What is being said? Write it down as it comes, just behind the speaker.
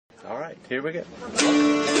All right, here we go.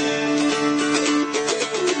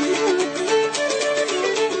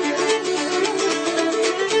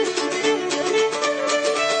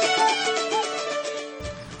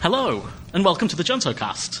 Hello, and welcome to the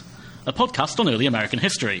JuntoCast, a podcast on early American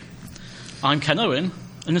history. I'm Ken Owen,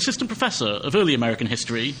 an assistant professor of early American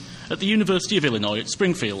history at the University of Illinois at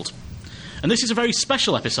Springfield. And this is a very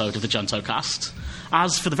special episode of the JuntoCast,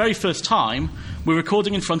 as for the very first time, we're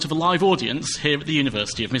recording in front of a live audience here at the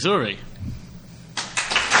University of Missouri.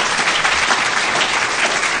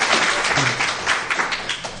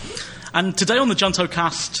 And today on the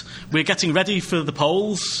JuntoCast, we're getting ready for the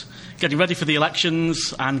polls, getting ready for the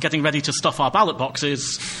elections, and getting ready to stuff our ballot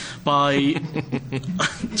boxes by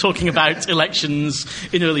talking about elections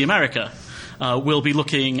in early America. We'll be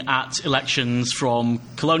looking at elections from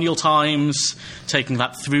colonial times, taking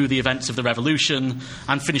that through the events of the Revolution,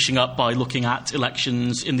 and finishing up by looking at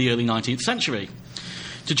elections in the early 19th century.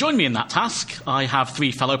 To join me in that task, I have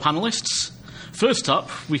three fellow panellists. First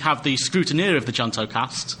up, we have the scrutineer of the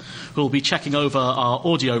JuntoCast, who will be checking over our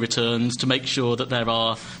audio returns to make sure that there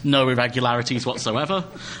are no irregularities whatsoever.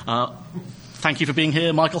 Thank you for being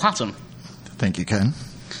here, Michael Hattem. Thank you, Ken.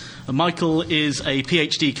 Michael is a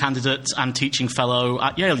PhD candidate and teaching fellow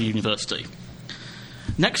at Yale University.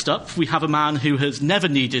 Next up, we have a man who has never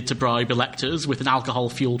needed to bribe electors with an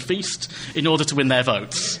alcohol-fueled feast in order to win their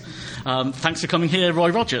votes. Thanks for coming here,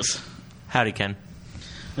 Roy Rogers. Howdy, Ken.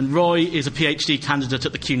 And Roy is a PhD candidate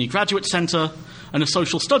at the CUNY Graduate Centre and a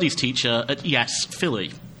social studies teacher at YES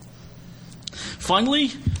Philly.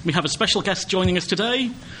 Finally, we have a special guest joining us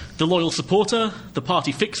today, the loyal supporter, the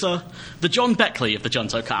party fixer, the John Beckley of the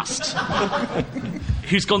JuntoCast,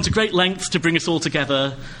 who's gone to great lengths to bring us all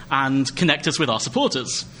together and connect us with our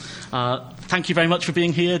supporters. Thank you very much for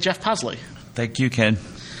being here, Jeff Pasley. Thank you, Ken.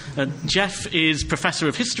 Jeff is Professor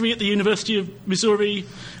of History at the University of Missouri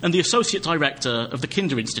and the Associate Director of the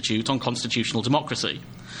Kinder Institute on Constitutional Democracy.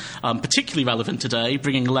 Particularly relevant today,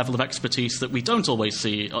 bringing a level of expertise that we don't always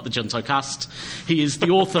see at the JuntoCast. He is the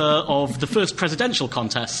author of The First Presidential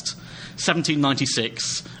Contest,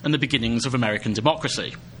 1796, and the Beginnings of American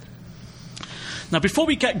Democracy. Now, before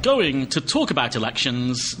we get going to talk about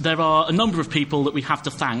elections, there are a number of people that we have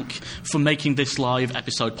to thank for making this live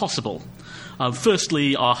episode possible.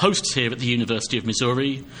 Firstly, our hosts here at the University of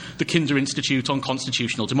Missouri, the Kinder Institute on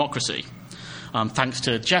Constitutional Democracy. Thanks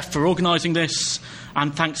to Jeff for organising this,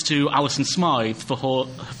 and thanks to Alison Smythe for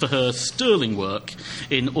her sterling work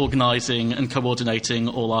in organising and coordinating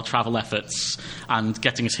all our travel efforts and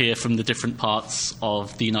getting us here from the different parts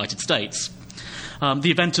of the United States.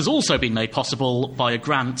 The event has also been made possible by a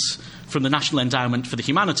grant from the National Endowment for the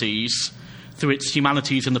Humanities through its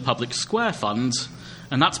Humanities in the Public Square Fund,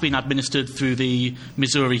 and that's been administered through the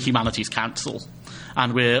Missouri Humanities Council.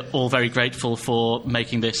 And we're all very grateful for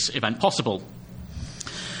making this event possible.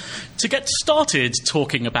 To get started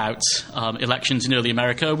talking about elections in early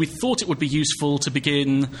America, we thought it would be useful to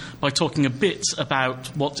begin by talking a bit about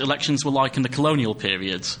what elections were like in the colonial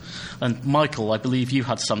period. And Michael, I believe you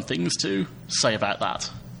had some things to say about that.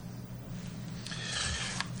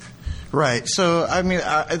 Right. So, I mean,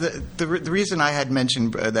 the reason I had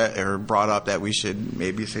mentioned that or brought up that we should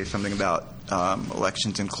maybe say something about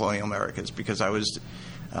elections in colonial America is because I was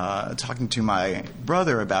talking to my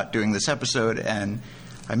brother about doing this episode, and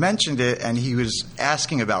I mentioned it, and he was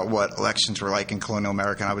asking about what elections were like in colonial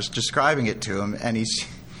America, and I was describing it to him, and he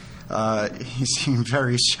seemed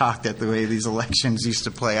very shocked at the way these elections used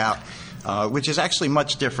to play out, which is actually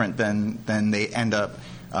much different than they end up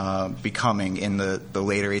becoming in the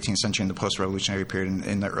later 18th century and the post-revolutionary period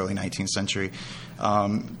in the early 19th century.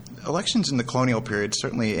 Elections in the colonial period,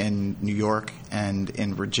 certainly in New York and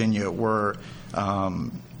in Virginia, were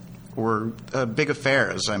big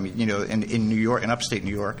affairs. I mean, you know, in New York, in upstate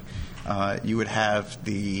New York, you would have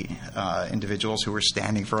the individuals who were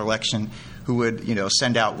standing for election who would, you know,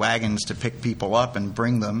 send out wagons to pick people up and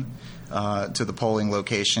bring them to the polling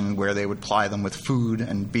location where they would ply them with food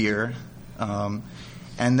and beer.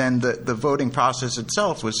 And then the voting process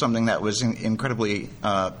itself was something that was incredibly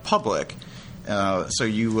public. So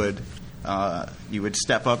you would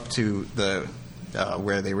step up to the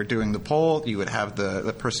where they were doing the poll. You would have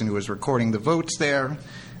the person who was recording the votes there,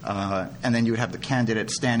 and then you would have the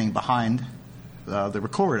candidate standing behind the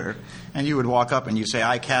recorder, and you would walk up and you say,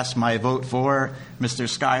 "I cast my vote for Mr.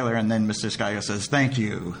 Schuyler," and then Mr. Schuyler says, "Thank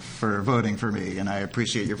you for voting for me, and I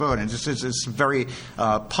appreciate your vote." And it's a very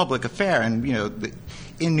public affair, and you know,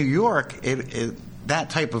 in New York, that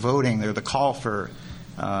type of voting, or the call for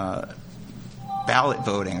ballot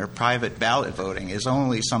voting or private ballot voting, is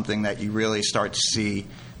only something that you really start to see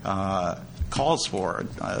calls for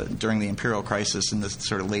during the imperial crisis in the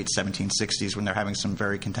sort of late 1760s when they're having some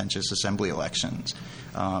very contentious assembly elections.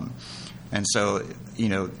 And so,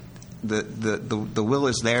 the will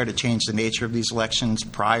is there to change the nature of these elections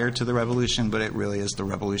prior to the revolution, but it really is the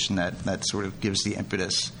revolution that sort of gives the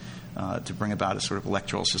impetus to bring about a sort of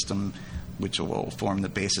electoral system which will form the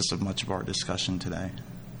basis of much of our discussion today.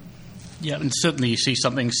 Yeah, and certainly you see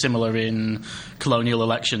something similar in colonial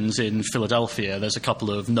elections in Philadelphia. There's a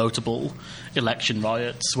couple of notable election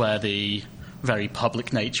riots where the very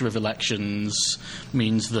public nature of elections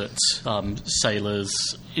means that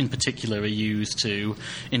sailors in particular are used to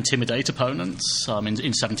intimidate opponents. In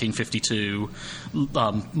 1752,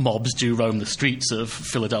 mobs do roam the streets of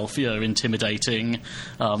Philadelphia intimidating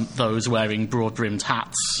those wearing broad-brimmed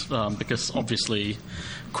hats because obviously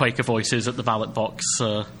Quaker voices at the ballot box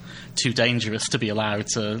are too dangerous to be allowed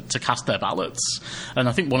to cast their ballots. And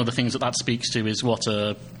I think one of the things that speaks to is what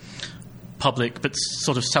a public but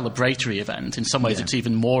sort of celebratory event. In some ways, it's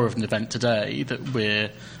even more of an event today than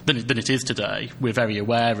it is today. We're very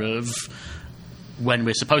aware of when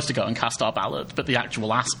we're supposed to go and cast our ballot, but the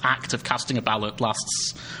actual act of casting a ballot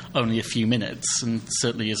lasts only a few minutes and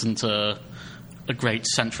certainly isn't a great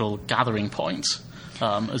central gathering point.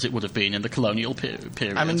 As it would have been in the colonial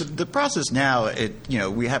period. I mean, the process now,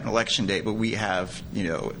 we have an election date, but we have,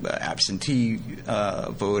 absentee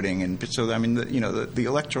voting, and so I mean,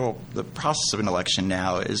 the process of an election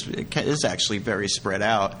now is actually very spread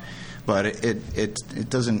out, but it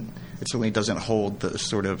certainly doesn't hold the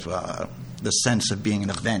sort of the sense of being an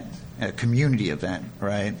event, a community event,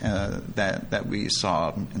 right? That we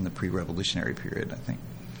saw in the pre-revolutionary period. I think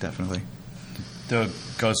definitely. It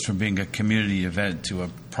goes from being a community event to a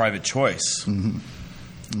private choice. Mm-hmm.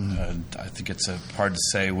 Mm-hmm. I think it's hard to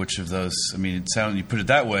say which of those. I mean, you put it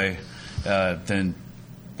that way, then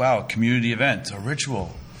wow, community event, a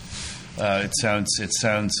ritual. It sounds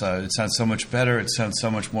so much better. It sounds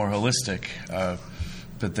so much more holistic.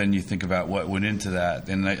 But then you think about what went into that,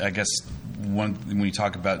 and I guess when you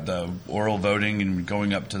talk about the oral voting and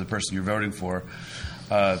going up to the person you're voting for.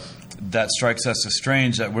 That strikes us as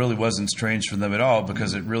strange. That really wasn't strange for them at all,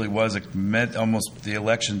 because it really was almost the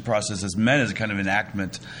election process is meant as a kind of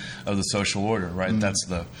enactment of the social order, right? Mm-hmm. That's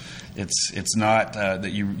it's not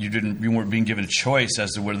that you weren't being given a choice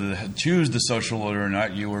as to whether to choose the social order or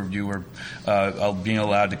not. You were being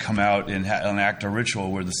allowed to come out and enact a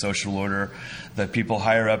ritual where the social order that people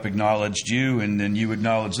higher up acknowledged you, and then you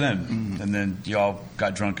acknowledged them, mm-hmm. and then you all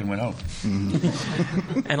got drunk and went home.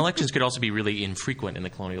 Mm-hmm. And elections could also be really infrequent in the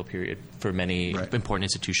colonial period for many important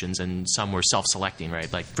institutions, and some were self-selecting,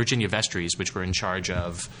 right? Like Virginia vestries, which were in charge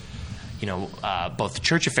of both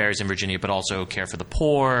church affairs in Virginia, but also care for the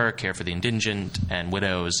poor, care for the indigent and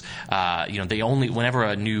widows. They whenever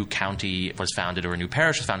a new county was founded or a new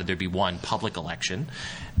parish was founded, there'd be one public election,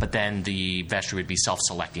 but then the vestry would be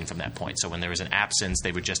self-selecting from that point. So when there was an absence,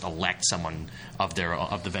 they would just elect someone of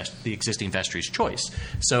the existing vestry's choice.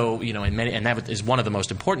 So and that is one of the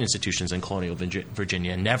most important institutions in colonial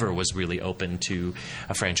Virginia. Never was really open to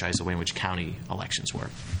a franchise the way in which county elections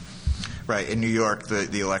were. Right. In New York,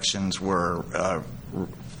 the elections were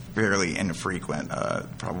fairly infrequent,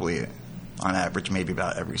 probably on average maybe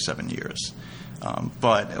about every 7 years.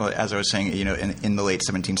 But as I was saying, in the late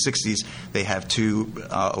 1760s, they have two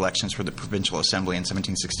elections for the Provincial Assembly in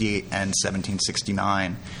 1768 and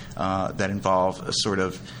 1769 that involve a sort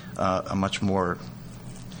of a much more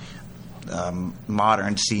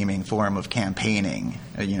modern-seeming form of campaigning,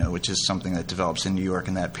 which is something that develops in New York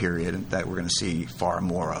in that period that we're going to see far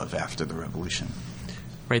more of after the Revolution.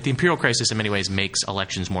 Right. The imperial crisis in many ways makes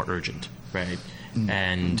elections more urgent, right, mm-hmm.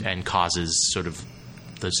 and causes sort of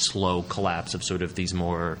the slow collapse of sort of these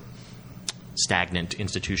more stagnant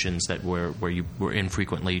institutions that where you were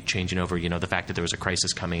infrequently changing over. The fact that there was a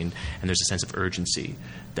crisis coming and there's a sense of urgency,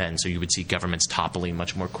 then so you would see governments toppling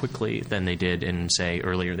much more quickly than they did in, say,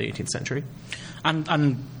 earlier in the 18th century.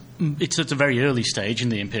 And it's at a very early stage in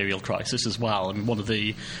the imperial crisis as well. I mean, one of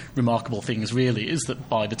the remarkable things really is that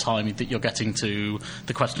by the time that you're getting to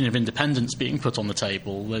the question of independence being put on the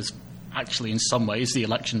table, there's actually, in some ways, the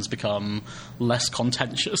elections become less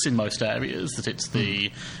contentious in most areas. That it's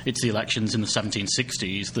the elections in the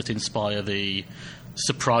 1760s that inspire the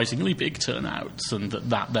surprisingly big turnouts, and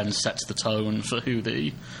that then sets the tone for who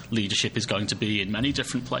the leadership is going to be in many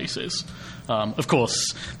different places. Of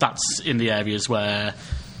course, that's in the areas where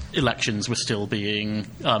elections were still being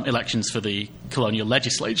elections for the colonial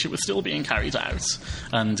legislature were still being carried out,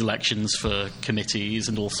 and elections for committees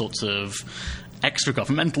and all sorts of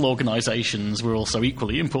extra-governmental organisations were also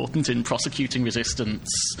equally important in prosecuting resistance,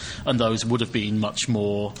 and those would have been much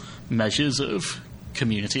more measures of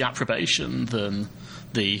community approbation than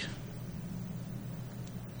the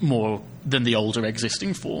older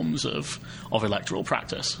existing forms of electoral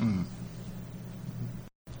practice.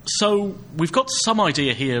 So we've got some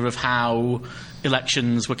idea here of how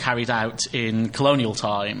elections were carried out in colonial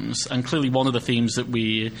times, and clearly one of the themes that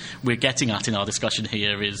we're getting at in our discussion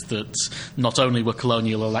here is that not only were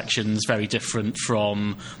colonial elections very different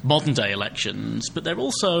from modern-day elections, but they're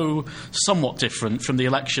also somewhat different from the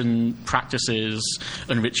election practices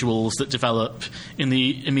and rituals that develop in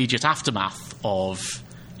the immediate aftermath of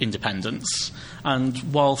independence. And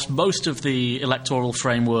whilst most of the electoral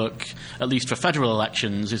framework, at least for federal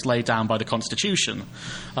elections, is laid down by the Constitution,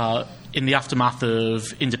 in the aftermath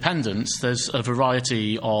of independence, there's a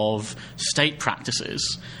variety of state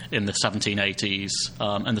practices in the 1780s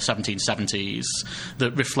and the 1770s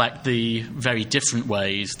that reflect the very different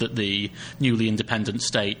ways that the newly independent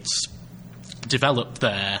states developed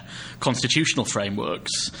their constitutional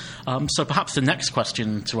frameworks. So perhaps the next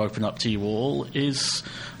question to open up to you all is,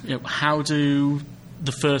 how do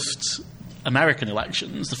the first American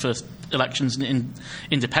elections, the first elections in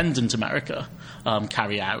independent America,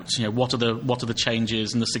 carry out? What are the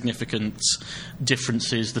changes and the significant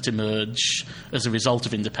differences that emerge as a result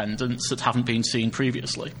of independence that haven't been seen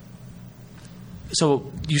previously?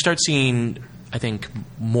 So you start seeing, I think,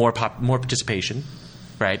 more participation.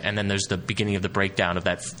 Right, and then there's the beginning of the breakdown of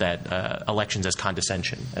that elections as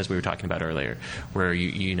condescension, as we were talking about earlier, where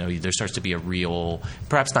there starts to be a real,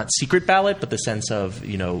 perhaps not secret ballot, but the sense of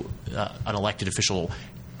an elected official,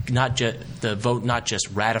 not just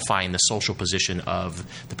ratifying the social position of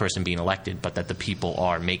the person being elected, but that the people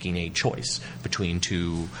are making a choice between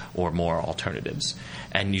two or more alternatives.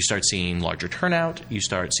 And you start seeing larger turnout, you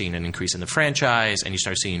start seeing an increase in the franchise, and you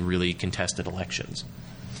start seeing really contested elections.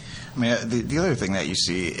 I mean, the other thing that you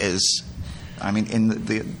see is, in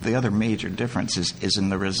the other major difference is in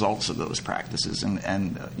the results of those practices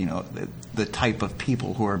and the type of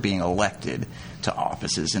people who are being elected to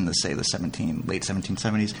offices in the late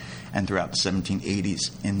 1770s and throughout the 1780s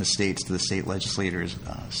in the states, to the state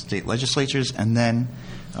legislatures, and then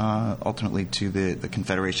ultimately to the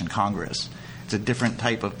Confederation Congress. It's a different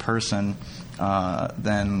type of person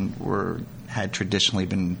than had traditionally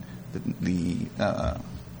been the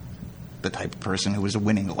type of person who was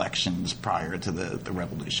winning elections prior to the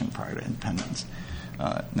revolution, prior to independence.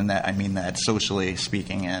 And that, I mean that socially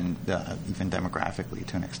speaking and even demographically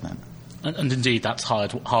to an extent. And indeed, that's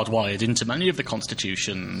hardwired into many of the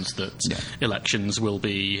constitutions that elections will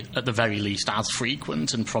be, at the very least, as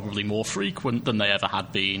frequent and probably more frequent than they ever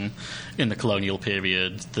had been in the colonial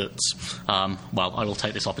period. That, I will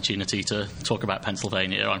take this opportunity to talk about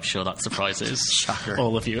Pennsylvania. I'm sure that surprises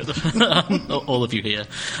all of you, all of you here.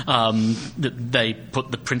 That they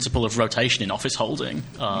put the principle of rotation in office holding,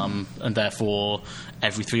 and therefore,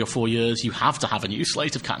 every 3 or 4 years, you have to have a new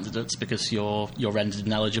slate of candidates because you're rendered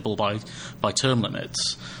ineligible by term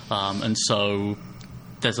limits, and so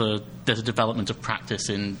there's a development of practice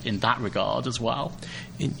in that regard as well.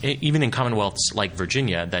 Even in commonwealths like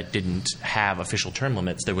Virginia that didn't have official term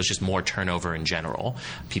limits, there was just more turnover in general.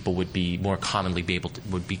 People would be more commonly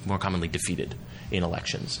defeated in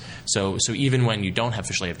elections. So even when you don't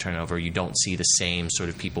officially have turnover, you don't see the same sort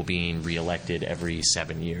of people being reelected every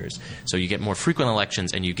 7 years. So you get more frequent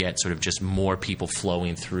elections, and you get sort of just more people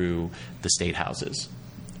flowing through the state houses.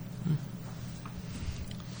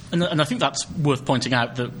 And I think that's worth pointing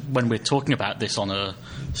out that when we're talking about this on a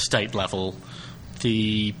state level,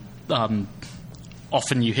 often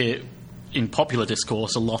you hear in popular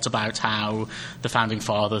discourse a lot about how the Founding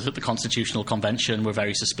Fathers at the Constitutional Convention were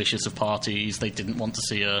very suspicious of parties. They didn't want to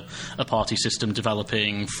see a party system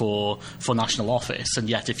developing for national office. And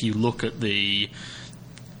yet if you look at the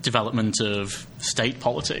development of state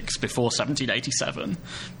politics before 1787,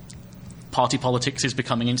 party politics is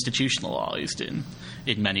becoming institutionalized in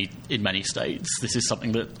many states. This is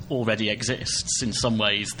something that already exists. In some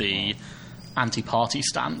ways, the anti-party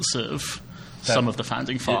stance of some of the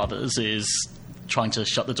Founding Fathers is trying to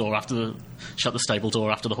shut the stable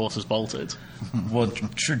door after the horse has bolted. Well,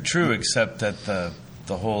 true, except that the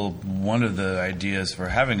whole one of the ideas for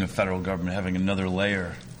having a federal government, having another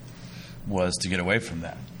layer, was to get away from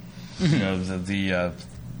that. The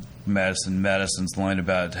Madison's line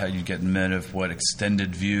about how you get men of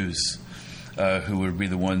extended views, who would be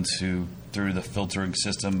the ones who, through the filtering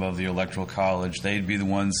system of the Electoral College, they'd be the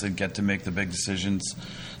ones that get to make the big decisions.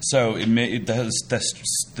 So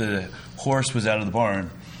the horse was out of the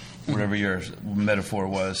barn, whatever your metaphor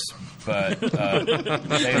was, but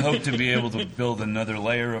they hope to be able to build another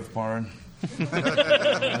layer of barn.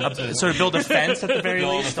 Sort of build a fence at the very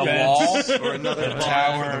least, a wall, or another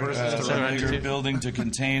tower, a bigger building to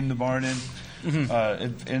contain the barn in.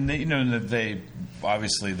 And they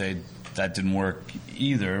obviously that didn't work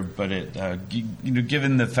either. But it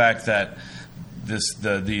given the fact that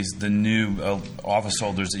the new office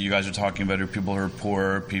holders that you guys are talking about are people who are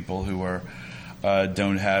poor, people who are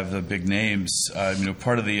don't have the big names.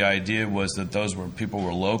 Part of the idea was that those were people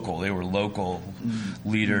were local. They were local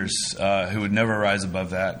leaders who would never rise above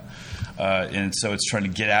that. And so it's trying to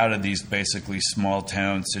get out of these basically small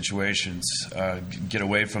town situations, get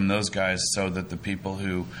away from those guys, so that the people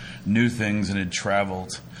who knew things and had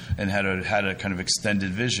traveled and had a kind of extended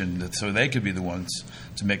vision, so they could be the ones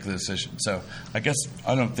to make the decision. So I guess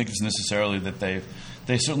I don't think it's necessarily that they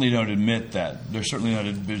certainly don't admit that. They're certainly not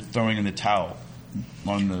throwing in the towel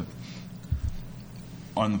on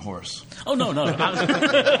the horse. Oh, no.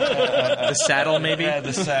 The saddle, maybe? Yeah,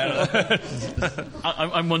 the saddle.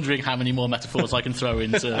 I'm wondering how many more metaphors I can throw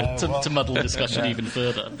in to muddle the discussion even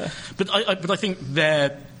further. But I think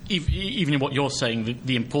even in what you're saying,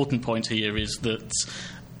 the important point here is that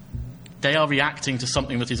they are reacting to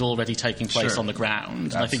something that is already taking place on the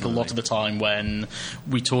ground. And I think a lot of the time when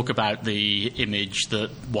we talk about the image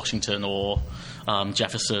that Washington or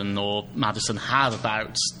Jefferson or Madison had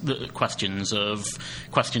about the questions of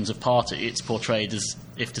party, it's portrayed as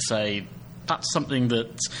if to say that's something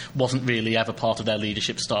that wasn't really ever part of their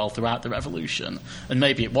leadership style throughout the Revolution. And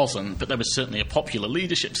maybe it wasn't, but there was certainly a popular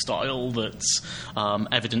leadership style that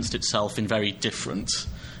evidenced itself in very different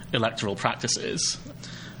electoral practices.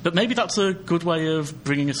 But maybe that's a good way of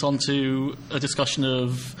bringing us on to a discussion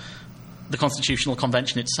of the Constitutional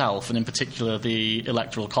Convention itself, and in particular the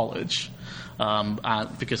Electoral College.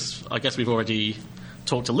 Because I guess we've already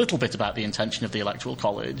talked a little bit about the intention of the Electoral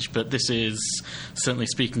College, but this is, certainly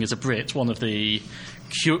speaking as a Brit, one of the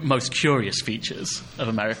most curious features of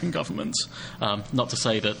American government. Not to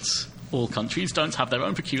say that all countries don't have their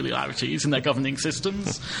own peculiarities in their governing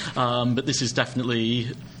systems, but this is definitely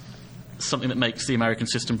something that makes the American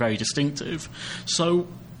system very distinctive. So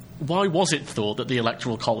why was it thought that the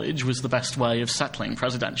Electoral College was the best way of settling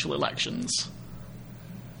presidential elections?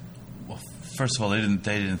 Well, first of all, they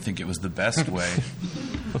didn't think it was the best way.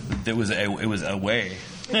 It was a way,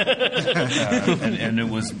 and it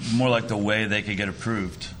was more like the way they could get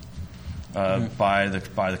approved by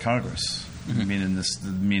the Congress. Meaning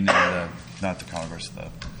not the Congress,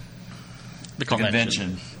 the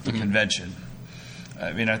convention. The convention.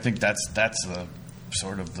 I mean, I think that's the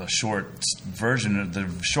sort of the shortest version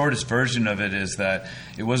of it is that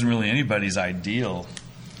it wasn't really anybody's ideal.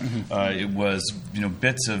 It was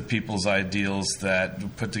bits of people's ideals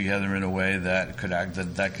that put together in a way that could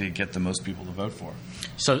get the most people to vote for.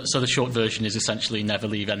 So the short version is essentially never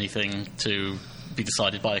leave anything to be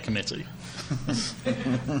decided by a committee.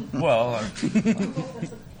 Well,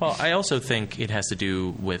 I also think it has to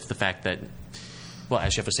do with the fact that, well,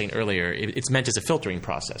 as Jeff was saying earlier, it's meant as a filtering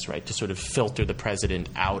process, right, to sort of filter the president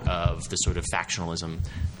out of the sort of factionalism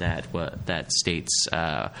that states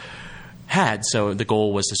had. So the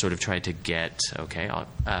goal was to sort of try to get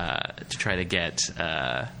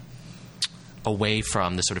away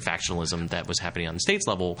from the sort of factionalism that was happening on the states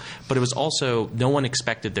level. But it was also, no one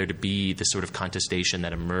expected there to be this sort of contestation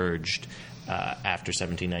that emerged after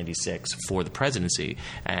 1796 for the presidency.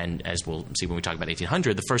 And as we'll see when we talk about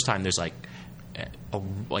 1800, the first time there's a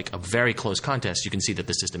very close contest, you can see that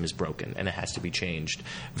the system is broken and it has to be changed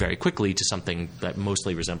very quickly to something that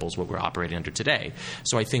mostly resembles what we're operating under today.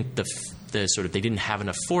 So I think the sort of, they didn't have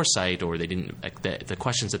enough foresight, or they didn't, the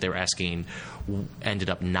questions that they were asking ended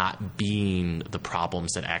up not being the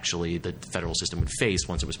problems that actually the federal system would face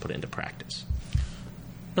once it was put into practice.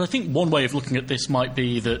 But I think one way of looking at this might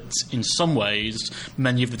be that, in some ways,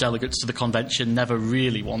 many of the delegates to the convention never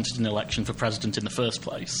really wanted an election for president in the first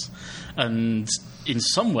place. And in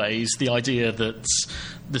some ways, the idea that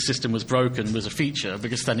the system was broken was a feature,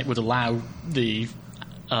 because then it would allow the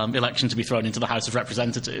election to be thrown into the House of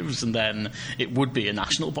Representatives, and then it would be a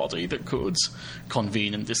national body that could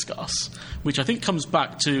convene and discuss, which I think comes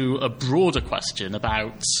back to a broader question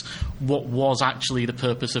about what was actually the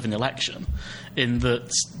purpose of an election, in that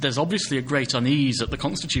there's obviously a great unease at the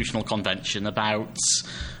Constitutional Convention about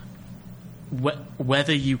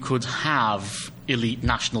whether you could have elite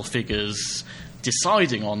national figures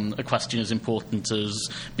deciding on a question as important as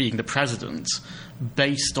being the president,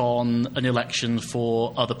 based on an election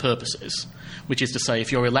for other purposes, which is to say,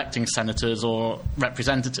 if you're electing senators or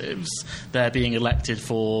representatives, they're being elected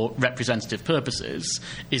for representative purposes.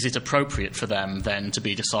 Is it appropriate for them then to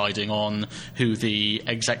be deciding on who the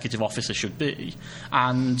executive officer should be?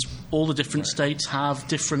 And all the different states have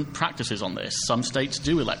different practices on this. Some states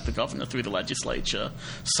do elect the governor through the legislature,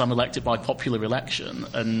 some elect it by popular election,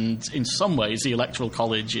 and in some ways the Electoral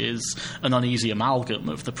College is an uneasy amalgam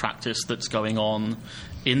of the practice that's going on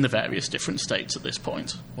in the various different states at this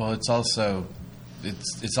point. Well, it's also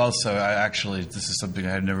actually, this is something I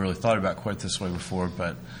had never really thought about quite this way before,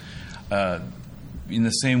 but in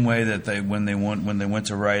the same way that when they went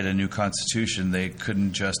to write a new constitution, they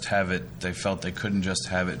couldn't just have it. They felt they couldn't just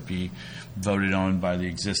have it be voted on by the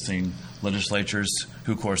existing legislatures,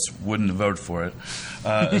 who of course wouldn't have voted for it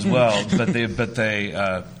as well. But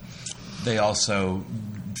they also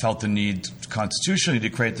felt the need constitutionally to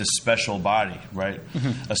create this special body, right?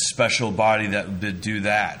 Mm-hmm. A special body that would do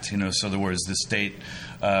that. So in other words, the state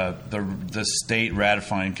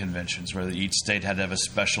ratifying conventions, where each state had to have a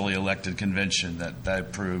specially elected convention that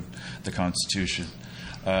approved the Constitution.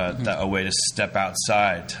 A way to step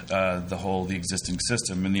outside the existing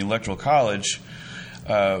system. And the Electoral College,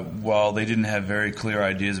 while they didn't have very clear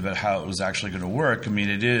ideas about how it was actually going to work,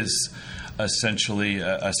 it is essentially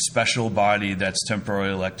a special body that's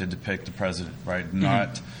temporarily elected to pick the president, right? Mm-hmm.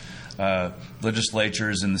 Not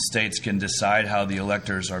legislatures in the states can decide how the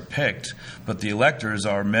electors are picked, but the electors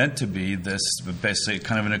are meant to be this basically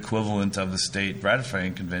kind of an equivalent of the state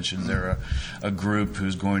ratifying convention. They're a group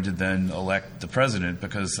who's going to then elect the president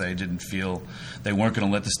because they didn't feel they weren't going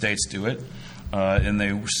to let the states do it, and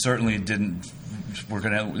they certainly didn't.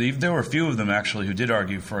 There were a few of them actually who did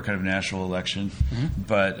argue for a kind of national election, mm-hmm.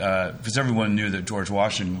 but because everyone knew that George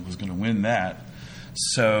Washington was going to win that.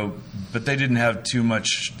 So, but they didn't have too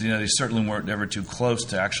much, they certainly weren't ever too close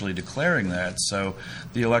to actually declaring that. So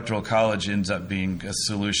the Electoral College ends up being a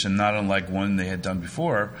solution not unlike one they had done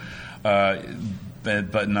before, but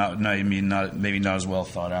maybe not as well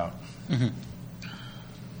thought out. Mm-hmm.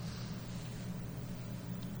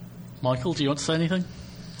 Michael, do you want to say anything?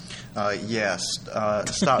 Yes.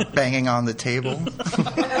 Stop banging on the table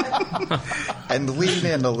and lean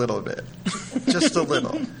in a little bit. Just a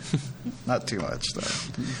little. Not too much,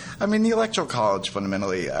 though. The Electoral College,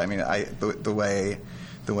 fundamentally, the way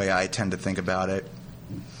I tend to think about it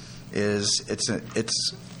is it's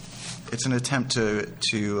an attempt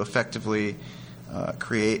to effectively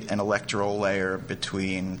create an electoral layer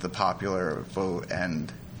between the popular vote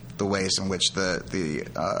and the ways in which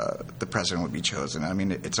the president would be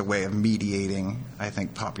chosen. It's a way of mediating, I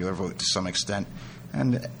think, popular vote to some extent.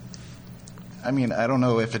 And I don't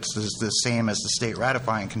know if it's the same as the state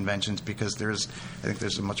ratifying conventions, because I think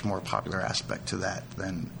there's a much more popular aspect to that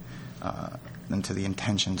than to the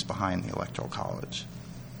intentions behind the Electoral College.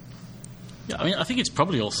 Yeah, I think it's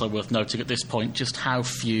probably also worth noting at this point just how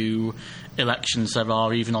few elections there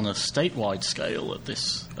are even on a statewide scale at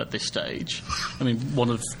this stage. One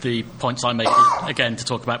of the points I make is, again, to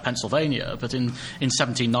talk about Pennsylvania, but in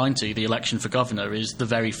 1790 the election for governor is the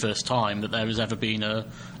very first time that there has ever been a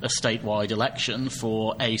statewide election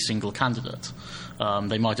for a single candidate.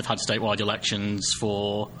 They might have had statewide elections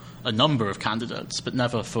for a number of candidates, but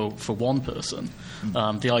never for one person.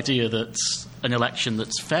 The idea that an election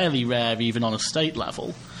that's fairly rare even on a state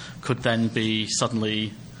level could then be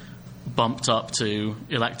suddenly bumped up to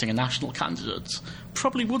electing a national candidate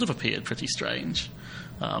probably would have appeared pretty strange.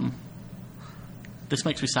 This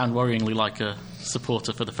makes me sound worryingly like a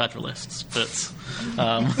supporter for the Federalists, but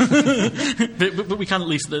but we can at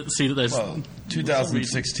least see that there's... Well,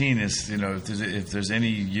 2016 is, if there's any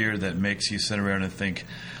year that makes you sit around and think,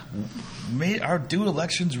 do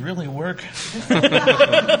elections really work? And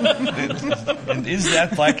is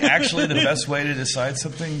that actually the best way to decide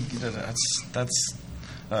something? That's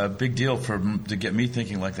a big deal to get me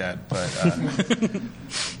thinking like that.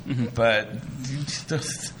 But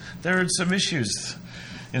there are some issues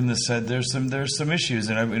in this. There's some issues,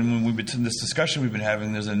 and when in this discussion we've been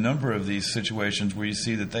having, there's a number of these situations where you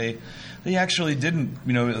see that they actually didn't.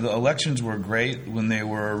 The elections were great when they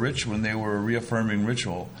were a reaffirming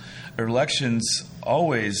ritual. Elections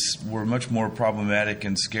always were much more problematic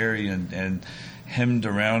and scary and hemmed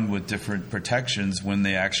around with different protections when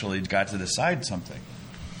they actually got to decide something.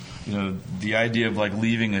 The idea of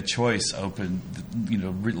leaving a choice open,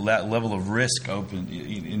 that level of risk open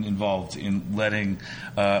involved in letting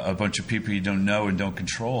a bunch of people you don't know and don't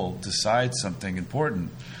control decide something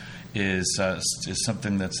important is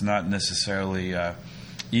something that's not necessarily,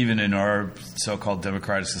 even in our so-called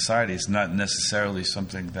democratic society, it's not necessarily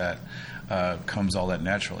something that comes all that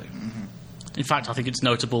naturally. Mm-hmm. In fact, I think it's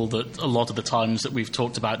notable that a lot of the times that we've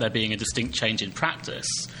talked about there being a distinct change in practice,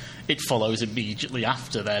 it follows immediately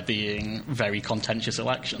after there being very contentious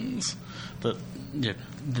elections. That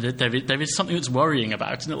there is something that's worrying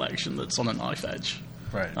about an election that's on a knife edge.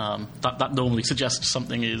 Right. That normally suggests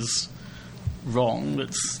something is wrong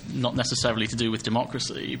that's not necessarily to do with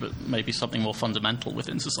democracy, but maybe something more fundamental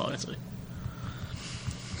within society.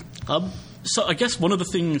 So I guess one of the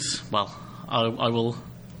things, well, I will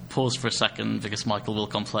pause for a second because Michael will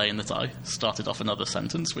complain that I started off another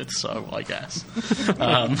sentence with "so," I guess.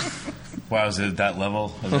 Wow, is it that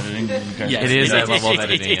level of editing? Yes, it is that level of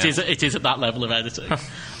editing. It is at that level of editing.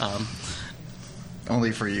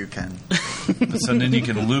 Only for you, Ken. So then you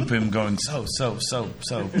can loop him going, so.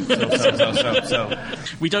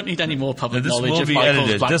 We don't need any more public This knowledge will of be Michael's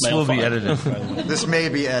edited. This blackmail will be file. edited, by the way. This may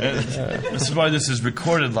be edited. This is why this is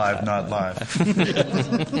recorded live, not live.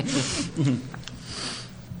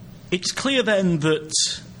 It's clear then that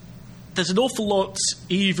there's an awful lot,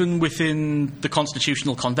 even within the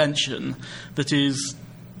Constitutional Convention, that is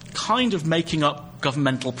kind of making up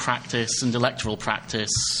governmental practice and electoral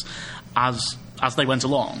practice as they went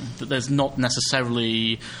along. That there's not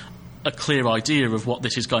necessarily a clear idea of what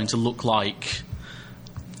this is going to look like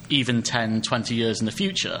even 10, 20 years in the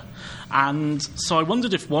future. And so I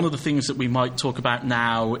wondered if one of the things that we might talk about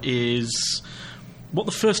now is what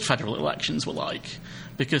the first federal elections were like.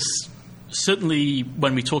 Because certainly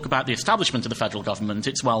when we talk about the establishment of the federal government,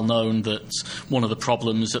 it's well known that one of the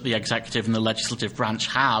problems that the executive and the legislative branch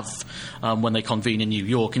have when they convene in New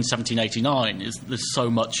York in 1789 is there's so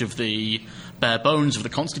much of the bare bones of the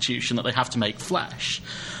Constitution that they have to make flesh.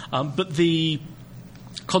 But the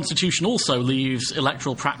Constitution also leaves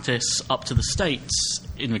electoral practice up to the states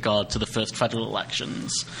in regard to the first federal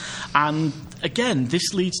elections. And again,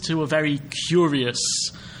 this leads to a very curious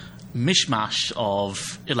mishmash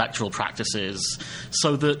of electoral practices,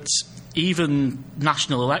 so that even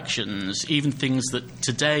national elections, even things that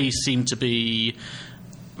today seem to be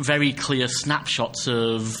very clear snapshots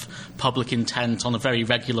of public intent on a very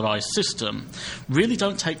regularized system, really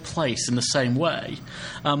don't take place in the same way.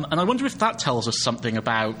 And I wonder if that tells us something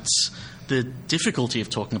about the difficulty of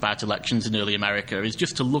talking about elections in early America, is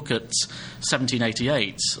just to look at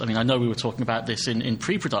 1788. I mean, I know we were talking about this in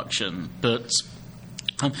pre-production, but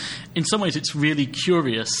in some ways it's really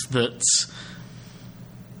curious that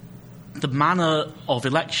the manner of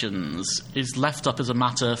elections is left up as a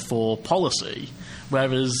matter for policy,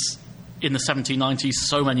 whereas in the 1790s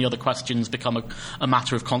so many other questions become a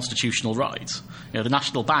matter of constitutional right. You know, the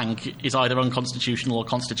National Bank is either unconstitutional or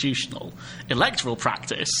constitutional. Electoral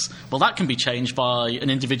practice, well, that can be changed by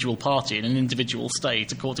an individual party in an individual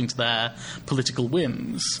state according to their political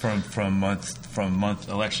whims. From month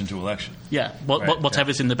election to election. Yeah,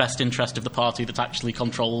 whatever's in the best interest of the party that actually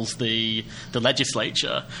controls the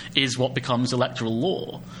legislature is what becomes electoral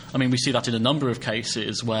law. I mean, we see that in a number of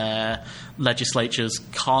cases where legislatures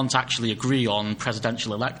can't actually agree on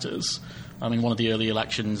presidential electors. I mean, one of the early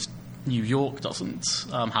elections, New York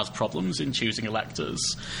has problems in choosing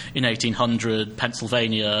electors. In 1800,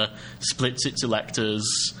 Pennsylvania splits its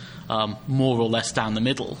electors more or less down the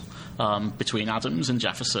middle between Adams and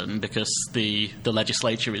Jefferson because the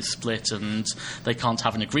legislature is split and they can't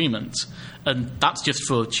have an agreement. And that's just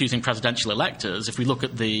for choosing presidential electors. If we look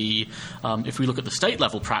at the state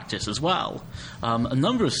level practice as well, a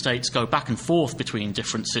number of states go back and forth between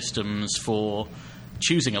different systems for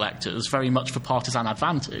choosing electors, very much for partisan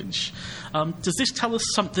advantage. Does this tell us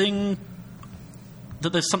something,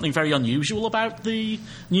 that there's something very unusual about the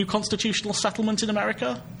new constitutional settlement in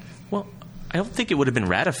America? Well, I don't think it would have been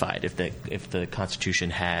ratified if the Constitution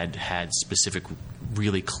had specific,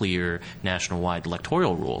 really clear national-wide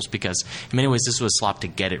electoral rules, because in many ways this was slop to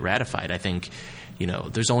get it ratified. I think,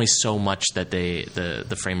 there's only so much that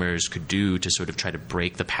the framers could do to sort of try to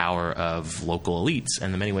break the power of local elites,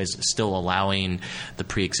 and in many ways still allowing the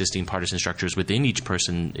pre-existing partisan structures within each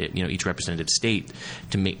person, each representative state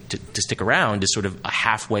to stick around is sort of a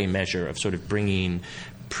halfway measure of sort of bringing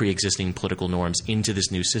pre-existing political norms into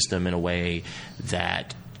this new system in a way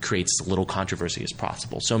that creates as little controversy as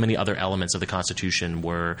possible. So many other elements of the Constitution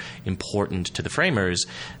were important to the framers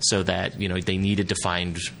so that, they needed to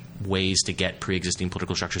find ways to get pre-existing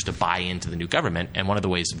political structures to buy into the new government. And one of the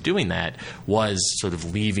ways of doing that was sort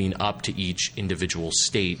of leaving up to each individual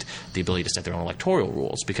state the ability to set their own electoral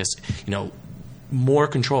rules, because, more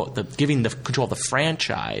control, giving the control of the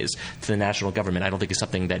franchise to the national government, I don't think is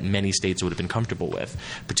something that many states would have been comfortable with,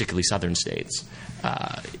 particularly southern states,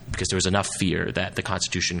 because there was enough fear that the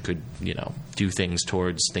Constitution could, do things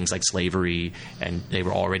towards things like slavery, and they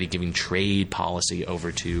were already giving trade policy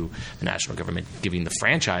over to the national government. Giving the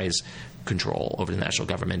franchise control over the national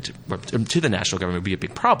government, or to the national government, would be a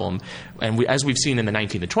big problem. And as we've seen in the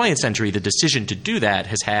 19th and 20th century, the decision to do that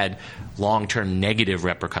has had long-term negative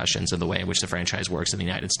repercussions in the way in which the franchise works in the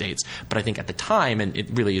United States. But I think at the time, and it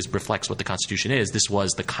really reflects what the Constitution is, this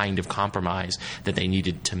was the kind of compromise that they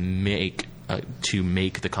needed to make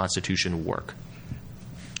the Constitution work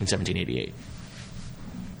in 1788.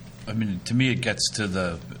 I mean, to me, it gets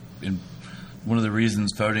to one of the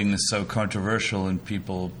reasons voting is so controversial and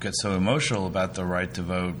people get so emotional about the right to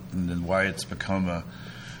vote, and then why it's become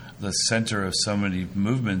the center of so many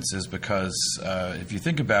movements, is because if you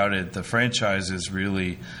think about it, the franchise is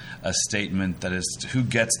really a statement that is who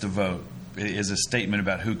gets to vote. It is a statement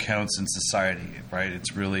about who counts in society, right?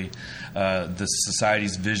 It's really the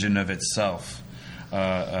society's vision of itself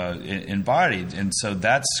embodied, and so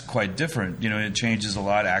that's quite different. It changes a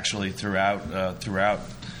lot actually throughout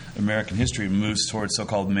American history. It moves towards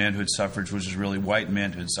so-called manhood suffrage, which is really white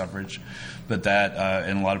manhood suffrage, but that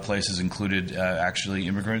in a lot of places included actually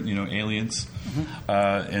immigrant, aliens,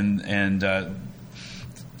 and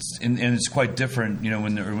it's quite different.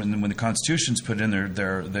 When the Constitution's put in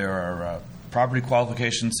there are property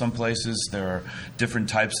qualifications. Some places there are different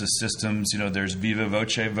types of systems. There's viva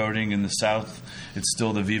voce voting in the South. It's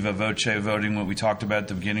still the viva voce voting, what we talked about at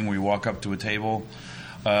the beginning, where you walk up to a table.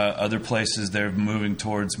 Other places they're moving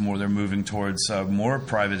towards more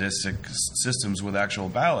privatistic systems with actual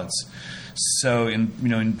ballots. So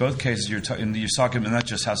in both cases you're talking not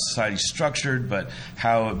just how society's structured, but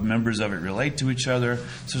how members of it relate to each other.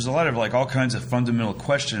 So there's a lot of all kinds of fundamental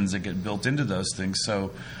questions that get built into those things.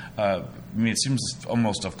 So it seems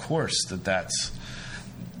almost of course that's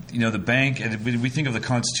the bank, and we think of the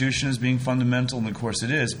Constitution as being fundamental, and of course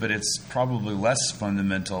it is, but it's probably less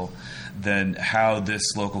fundamental than how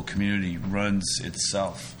this local community runs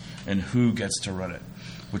itself and who gets to run it,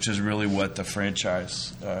 which is really what the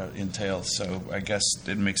franchise entails. So I guess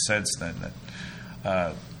it makes sense then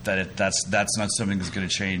that's not something that's going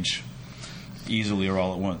to change easily or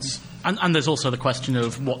all at once. And there's also the question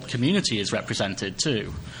of what community is represented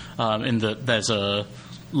too, in that there's a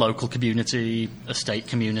local community, a state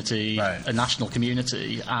community, right, a national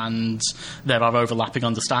community, and there are overlapping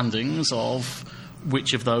understandings of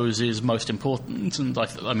which of those is most important. And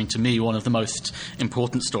I mean, to me, one of the most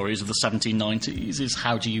important stories of the 1790s is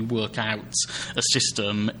how do you work out a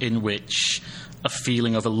system in which a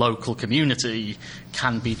feeling of a local community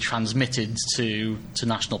can be transmitted to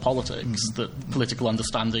national politics, that political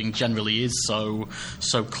understanding generally is so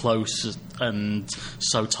close and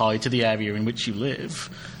so tied to the area in which you live,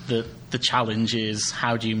 that the challenge is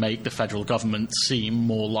how do you make the federal government seem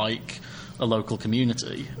more like a local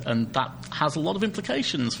community, and that has a lot of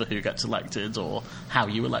implications for who gets elected or how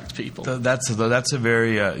you elect people. That's a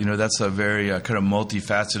very kind of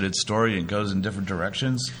multifaceted story, and goes in different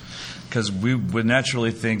directions. Because we would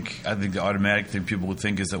naturally think, I think the automatic thing people would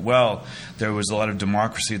think is that, well, there was a lot of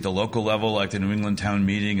democracy at the local level, like the New England town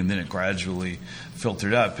meeting, and then it gradually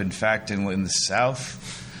filtered up. In fact, in the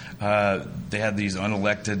South, they had these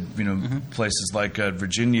unelected, places like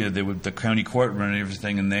Virginia. The county court run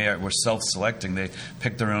everything, and they were self-selecting. They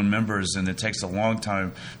picked their own members, and it takes a long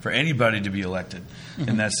time for anybody to be elected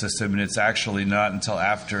in that system. And it's actually not until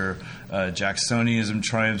after Jacksonianism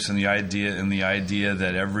triumphs and the idea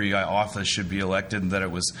that every office should be elected, and that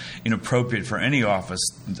it was inappropriate for any office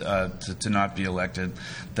to not be elected,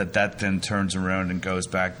 that then turns around and goes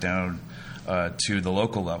back down to the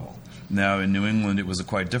local level. Now, in New England, it was a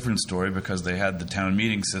quite different story because they had the town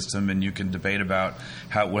meeting system, and you can debate about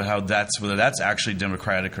whether that's actually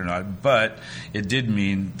democratic or not. But it did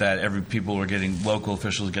mean that local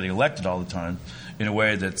officials were getting elected all the time in a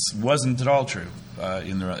way that wasn't at all true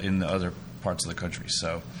in the other parts of the country.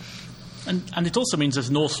 So, and it also means there's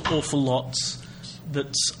an awful lot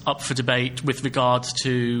that's up for debate with regards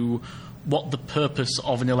to what the purpose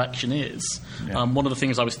of an election is. Yeah. One of the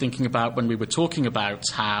things I was thinking about when we were talking about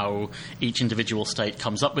how each individual state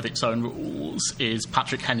comes up with its own rules is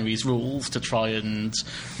Patrick Henry's rules to try and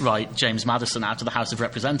write James Madison out of the House of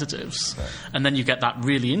Representatives. Right. And then you get that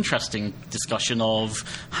really interesting discussion of,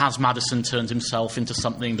 has Madison turned himself into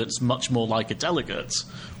something that's much more like a delegate,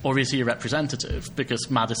 or is he a representative?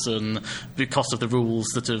 Because Madison, because of the rules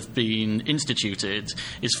that have been instituted,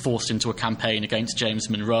 is forced into a campaign against James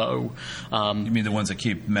Monroe. You mean the ones that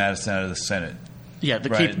keep Madison out of the Senate? Yeah,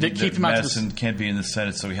 keep him out of Madison can't be in the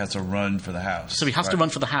Senate, so he has to run for the House. So he has to run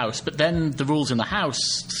for the House, but then the rules in the House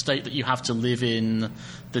state that you have to live in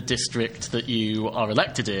the district that you are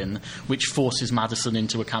elected in, which forces Madison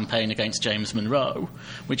into a campaign against James Monroe,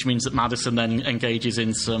 which means that Madison then engages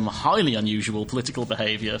in some highly unusual political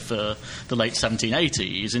behaviour for the late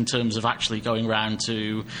 1780s in terms of actually going around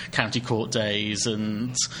to county court days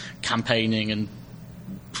and campaigning and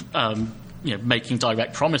making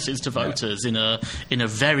direct promises to voters in a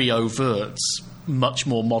very overt, much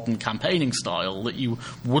more modern campaigning style that you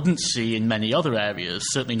wouldn't see in many other areas,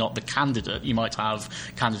 certainly not the candidate. You might have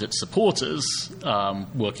candidate supporters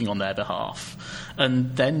working on their behalf.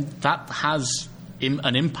 And then that has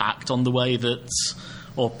an impact on the way that,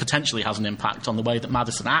 or potentially has an impact on the way that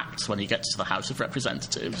Madison acts when he gets to the House of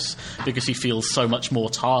Representatives, because he feels so much more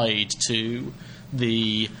tied to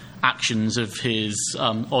the actions of his,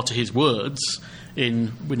 or to his words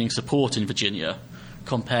in winning support in Virginia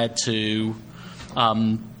compared to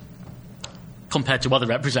other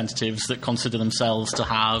representatives that consider themselves to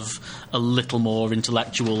have a little more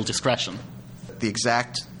intellectual discretion. The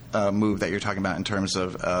exact move that you're talking about in terms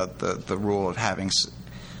of the rule of having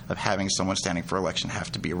someone standing for election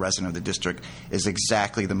have to be a resident of the district is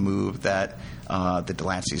exactly the move that the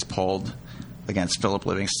Delanceys pulled against Philip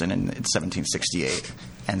Livingston in 1768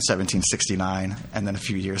 and 1769, and then a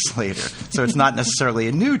few years later. So it's not necessarily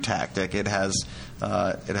a new tactic. It has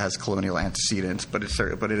colonial antecedents, but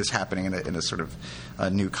it is happening in a sort of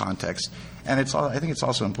new context. And I think it's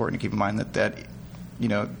also important to keep in mind that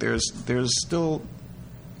there's still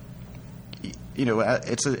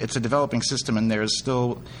it's a developing system, and there's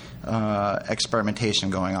still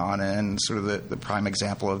experimentation going on. And sort of the prime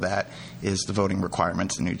example of that is the voting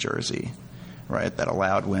requirements in New Jersey, right, that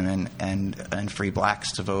allowed women and free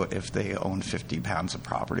blacks to vote if they own 50 pounds of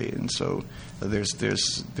property. And so there's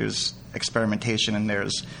experimentation, and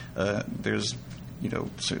there's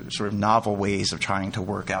sort of novel ways of trying to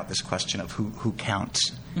work out this question of who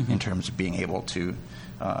counts in terms of being able to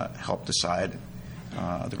help decide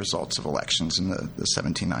the results of elections in the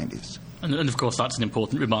 1790s. And of course, that's an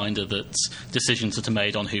important reminder that decisions that are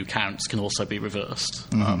made on who counts can also be reversed.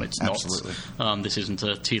 It's not. Absolutely. This isn't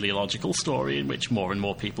a teleological story in which more and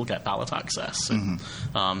more people get ballot access.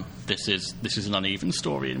 This is an uneven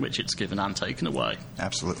story in which it's given and taken away.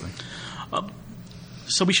 Absolutely.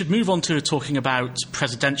 So we should move on to talking about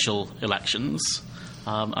presidential elections.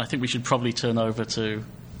 I think we should probably turn over to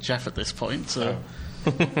Jeff at this point.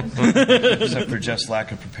 Except for Jeff's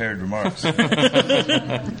lack of prepared remarks.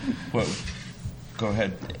 Well, go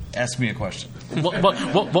ahead. Ask me a question.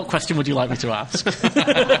 What question would you like me to ask? What do you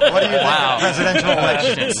think of presidential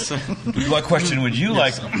elections? What question would you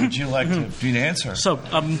like me to answer? So,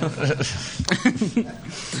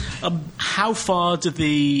 how far do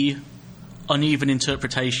the uneven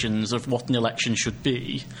interpretations of what an election should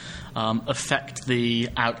be affect the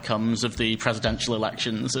outcomes of the presidential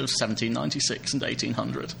elections of 1796 and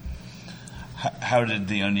 1800? How did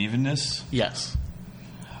the unevenness? Yes.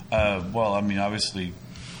 Well, I mean, obviously,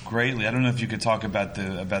 greatly. I don't know if you could talk about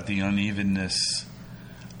the unevenness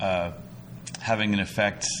having an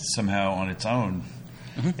effect somehow on its own.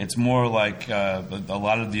 It's more like a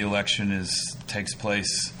lot of the election takes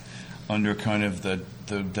place under kind of the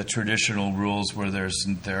traditional rules where there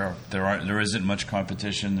isn't much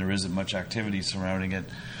competition, there isn't much activity surrounding it.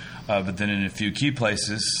 But then in a few key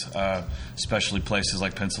places, especially places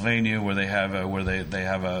like Pennsylvania, where they have a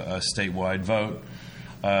statewide vote,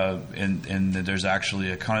 and there's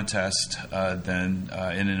actually a contest. And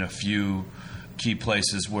in a few key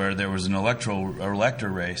places where there was an elector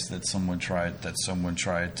race that someone tried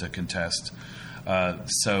to contest.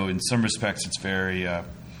 So in some respects, it's very.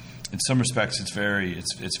 It's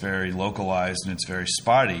very localized and it's very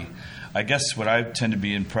spotty. I guess what I tend to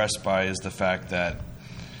be impressed by is the fact that,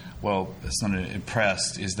 well, it's not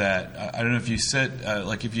impressed, is that I don't know if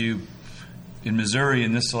you in Missouri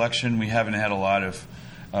in this election, we haven't had a lot of,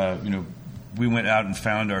 we went out and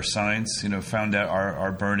found our signs, found out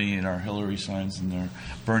our Bernie and our Hillary signs, and their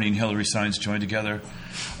Bernie and Hillary signs joined together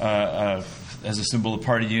as a symbol of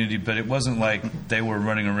party unity, but it wasn't like they were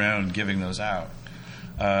running around giving those out.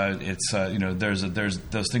 There's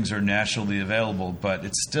those things are nationally available, but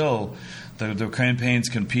it's still the campaigns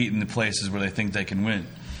compete in the places where they think they can win,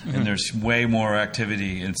 and there's way more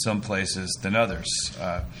activity in some places than others.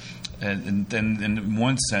 And in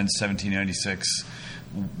one sense, 1796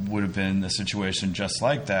 would have been a situation just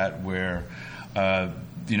like that, where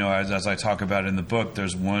as I talk about in the book,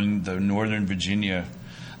 there's the Northern Virginia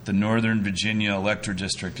elector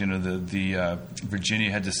district.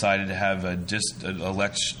 Virginia had decided to have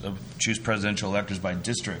choose presidential electors by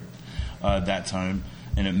district, that time.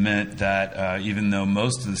 And it meant that even though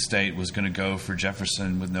most of the state was going to go for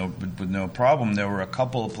Jefferson with no problem, there were a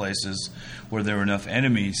couple of places where there were enough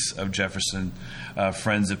enemies of Jefferson,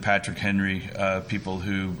 friends of Patrick Henry, people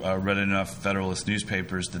who read enough Federalist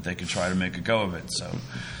newspapers that they could try to make a go of it. So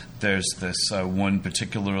there's this one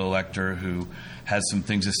particular elector who has some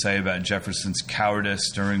things to say about Jefferson's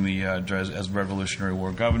cowardice during the as Revolutionary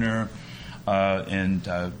War governor. And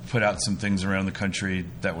put out some things around the country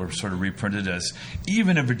that were sort of reprinted as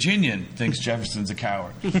 "even a Virginian thinks Jefferson's a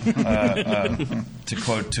coward," to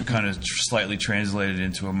kind of slightly translate it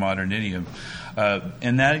into a modern idiom,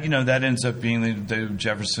 and that ends up being the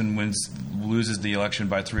Jefferson loses the election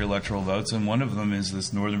by 3 electoral votes, and one of them is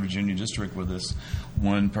this Northern Virginia district where this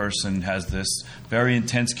one person has this very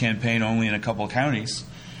intense campaign only in a couple of counties.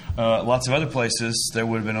 Lots of other places, there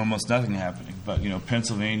would have been almost nothing happening. But,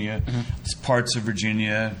 Pennsylvania, parts of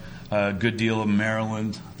Virginia, a good deal of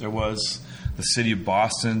Maryland, there was the city of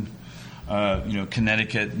Boston,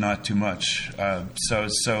 Connecticut, not too much. So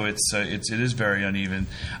it is very uneven.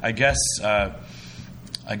 I guess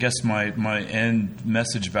my end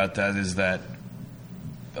message about that is that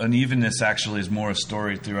unevenness actually is more a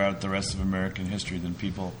story throughout the rest of American history than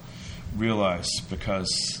people realize,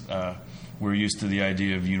 because we're used to the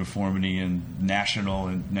idea of uniformity and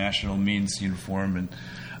national means uniform.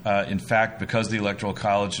 And in fact, because of the Electoral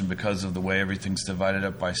College and because of the way everything's divided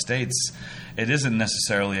up by states, it isn't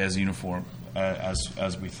necessarily as uniform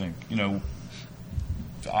as we think.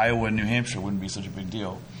 Iowa and New Hampshire wouldn't be such a big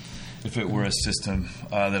deal if it were a system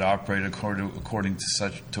that operated according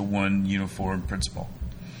to one uniform principle.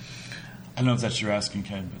 I don't know if that's what you're asking,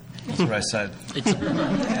 Ken, but that's what I said.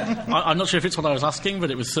 I'm not sure if it's what I was asking, but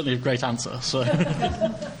it was certainly a great answer. So.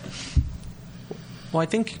 Well, I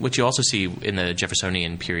think what you also see in the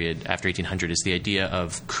Jeffersonian period after 1800 is the idea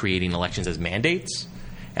of creating elections as mandates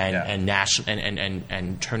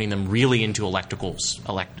and turning them really into electoral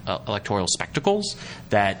spectacles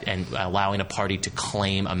and allowing a party to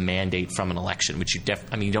claim a mandate from an election, which you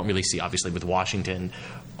don't really see obviously with Washington,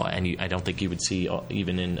 and I don't think you would see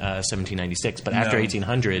even in 1796. But after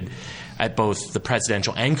 1800, at both the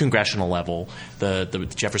presidential and congressional level, the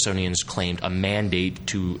Jeffersonians claimed a mandate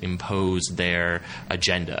to impose their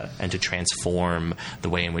agenda and to transform the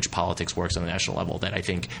way in which politics works on the national level. That I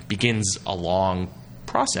think begins a long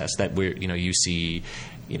process that you see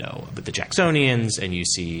with the Jacksonians, and you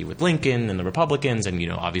see with Lincoln and the Republicans,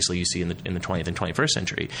 and obviously you see in the 20th and 21st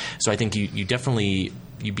century. So I think you definitely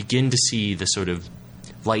begin to see the sort of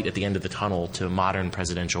light at the end of the tunnel to modern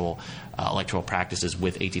presidential electoral practices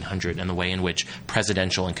with 1800, and the way in which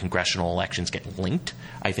presidential and congressional elections get linked,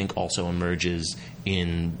 I think also emerges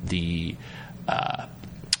in the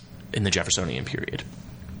Jeffersonian period,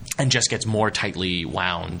 and just gets more tightly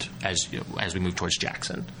wound as we move towards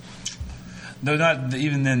Jackson. No, not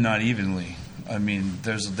even then, not evenly. I mean,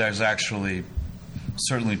 there's actually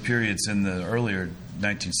certainly periods in the earlier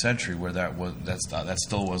 19th century where that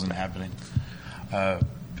still wasn't happening.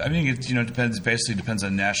 I mean, it depends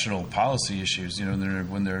on national policy issues.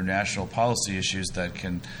 When there are national policy issues that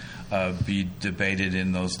can be debated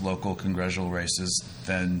in those local congressional races,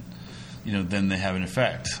 then they have an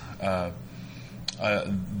effect. But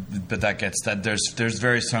there's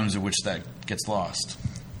various times in which that gets lost.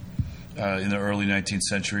 In the early 19th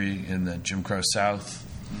century, in the Jim Crow South,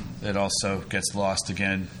 it also gets lost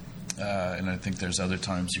again. And I think there's other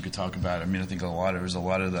times you could talk about. I mean, I think there's a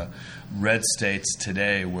lot of the red states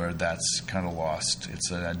today where that's kind of lost. It's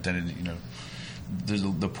an identity.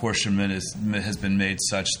 The apportionment has been made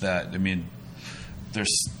such that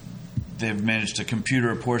they've managed to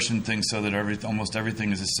computer apportion things so that almost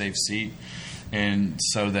everything is a safe seat, and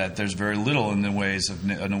so that there's very little in the way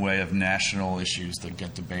of national issues that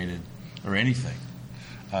get debated, or anything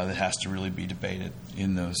that has to really be debated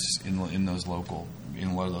in a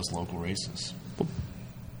lot of those local races.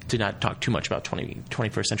 To not talk too much about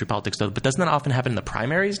 21st century politics, though, but doesn't that often happen in the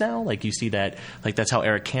primaries now? Like you see that, like that's how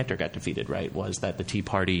Eric Cantor got defeated, right? Was that the Tea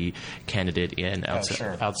Party candidate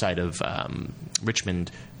outside of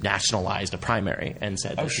Richmond nationalized a primary and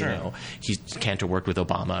said that Cantor worked with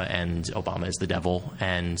Obama and Obama is the devil,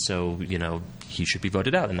 and so he should be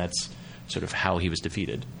voted out, and that's sort of how he was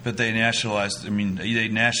defeated. But they nationalized. They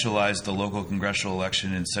nationalized the local congressional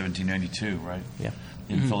election in 1792, right? Yeah.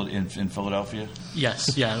 In Philadelphia?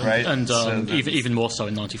 Yes, yeah. Right? And even more so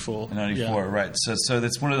in 94. In 94, right. So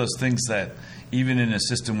that's one of those things that even in a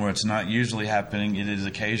system where it's not usually happening, it is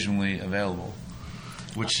occasionally available.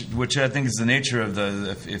 Which I think is the nature of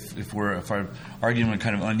if our argument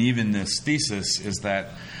kind of unevenness thesis is that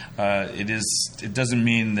it doesn't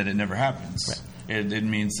mean that it never happens. Right. It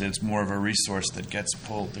means that it's more of a resource that gets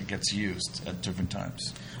pulled, that gets used at different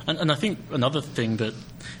times. And I think another thing that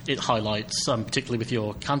it highlights, particularly with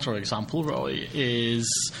your Cantor example, Roy,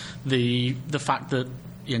 is the fact that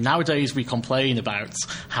nowadays we complain about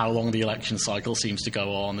how long the election cycle seems to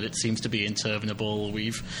go on, that it seems to be interminable.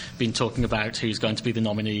 We've been talking about who's going to be the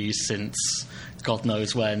nominees since God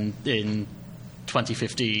knows when in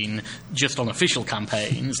 2015, just on official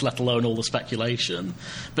campaigns, let alone all the speculation.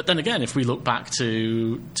 But then again, if we look back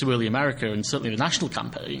to early America and certainly the national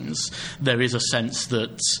campaigns, there is a sense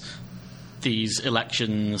that these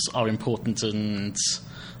elections are important and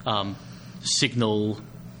signal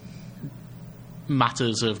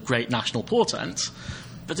matters of great national portent.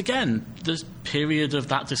 But again, the period of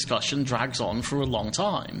that discussion drags on for a long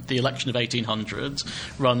time. The election of 1800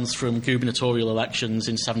 runs from gubernatorial elections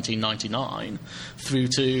in 1799 through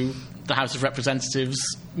to the House of Representatives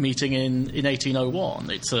meeting in 1801.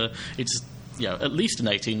 It's at least an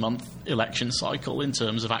 18-month election cycle in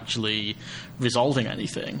terms of actually resolving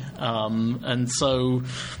anything. And so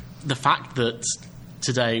the fact that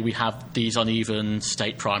today we have these uneven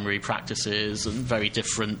state primary practices and very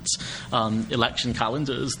different election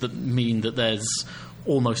calendars that mean that there's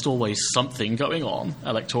almost always something going on,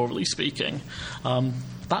 electorally speaking.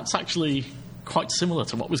 That's actually quite similar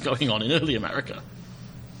to what was going on in early America.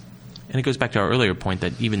 And it goes back to our earlier point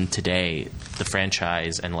that even today, the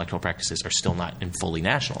franchise and electoral practices are still not fully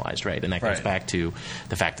nationalized, right? And that goes back to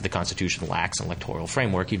the fact that the Constitution lacks an electoral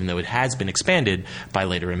framework, even though it has been expanded by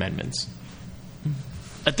later amendments.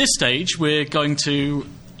 At this stage, we're going to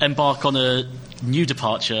embark on a new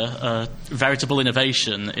departure, a veritable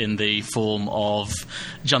innovation in the form of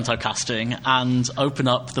junto casting, and open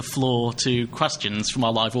up the floor to questions from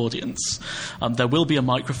our live audience. There will be a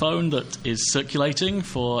microphone that is circulating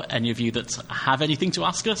for any of you that have anything to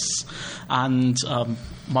ask us, and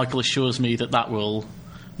Michael assures me that will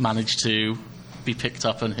manage to be picked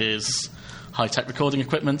up on his high-tech recording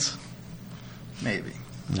equipment. Maybe.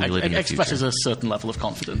 Expresses a certain level of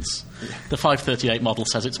confidence. Yeah. The 538 model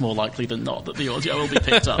says it's more likely than not that the audio will be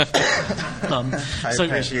picked up. I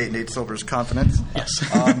appreciate Nate Silver's confidence. Yes.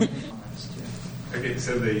 Okay,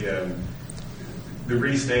 so the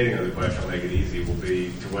restating of the question, I'll make it easy, will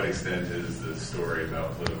be to what extent is the story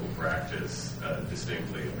about political practice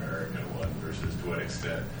distinctly American one versus to what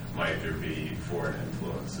extent might there be foreign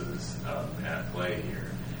influences at play here?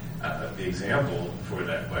 The example for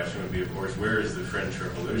that question would be, of course, where is the French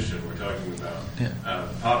Revolution? We're talking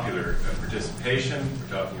about popular participation.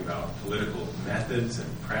 We're talking about political methods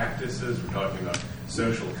and practices. We're talking about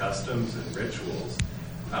social customs and rituals.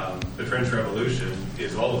 The French Revolution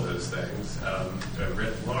is all of those things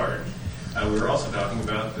writ large. We were also talking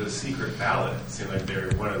about the secret ballot. It seemed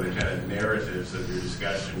like one of the kind of narratives of your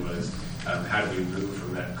discussion was how do we move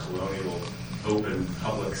from that colonial open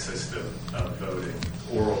public system of voting,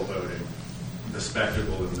 oral voting, the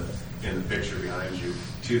spectacle in the picture behind you,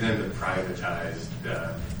 to then the privatized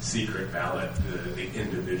secret ballot, the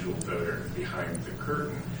individual voter behind the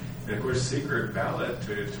curtain. And of course, secret ballot,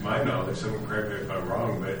 to my knowledge, someone correct me if I'm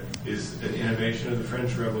wrong, but is an innovation of the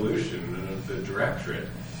French Revolution and of the Directorate,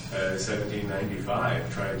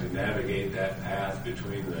 1795, trying to navigate that path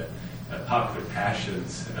between the popular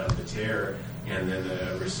passions of the terror and then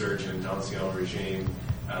the resurgent ancien regime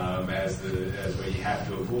as what you have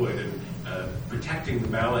to avoid, and protecting the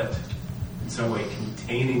ballot in some way,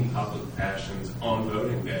 containing public passions on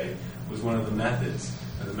voting day was one of the methods,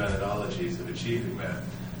 the methodologies of achieving that.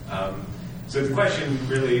 So the question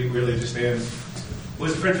really just stands: what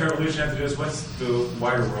does the French Revolution have to do with this? What's the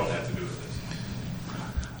wider world have to do with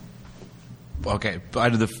this? Okay,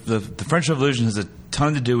 the French Revolution has a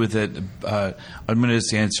ton to do with it. I'm going to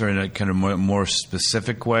just answer in a kind of more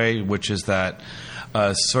specific way, which is that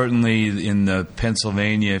certainly in the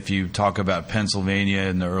Pennsylvania, if you talk about Pennsylvania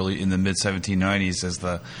in the mid 1790s as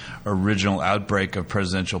the original outbreak of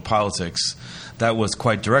presidential politics, that was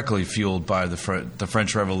quite directly fueled by the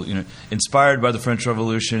French Revolution, inspired by the French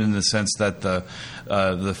Revolution in the sense that the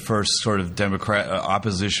first sort of Democrat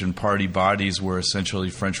opposition party bodies were essentially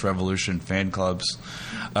French Revolution fan clubs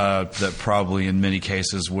that probably in many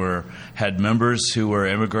cases had members who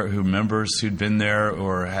were members who'd been there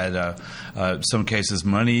or had some cases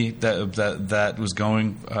money that was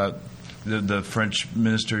going. The French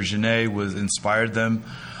minister Genet inspired them.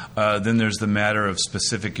 Then there's the matter of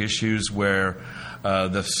specific issues where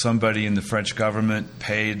somebody in the French government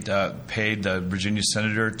paid the Virginia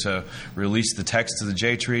senator to release the text of the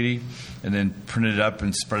Jay Treaty and then print it up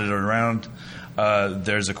and spread it around.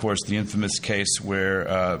 There's, of course, the infamous case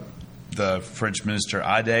where the French minister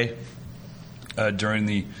Ade, during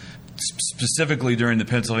the specifically during the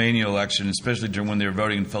Pennsylvania election, especially when they were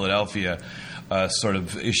voting in Philadelphia, sort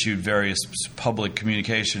of issued various public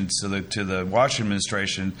communications to the Washington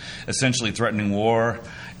administration, essentially threatening war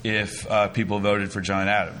if people voted for John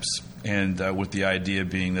Adams, and with the idea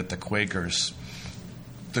being that the Quakers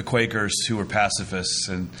who were pacifists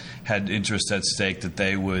and had interests at stake, that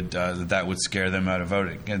they would that would scare them out of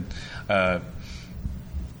voting, and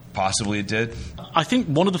possibly it did. I think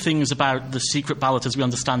one of the things about the secret ballot as we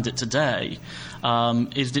understand it today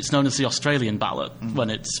is it's known as the Australian ballot when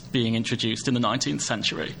it's being introduced in the 19th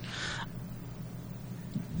century.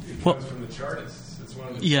 It comes from the Chartists. It's one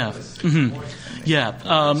of the Chartists.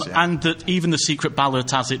 Mm-hmm. And that even the secret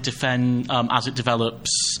ballot as it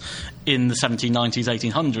develops in the 1790s,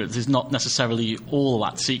 1800s is not necessarily all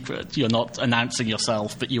that secret. You're not announcing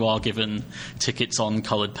yourself, but you are given tickets on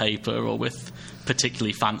coloured paper or with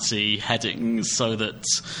particularly fancy headings so that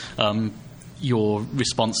you're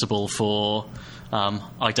responsible for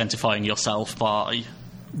identifying yourself by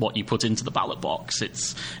what you put into the ballot box.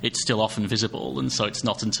 It's still often visible, and so it's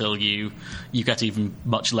not until you get even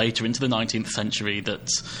much later into the 19th century that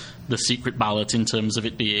the secret ballot, in terms of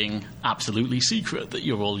it being absolutely secret, that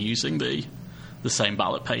you're all using the same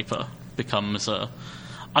ballot paper, becomes I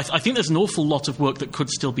think there's an awful lot of work that could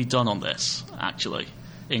still be done on this, actually,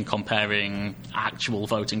 in comparing actual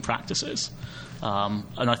voting practices. And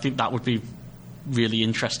I think that would be really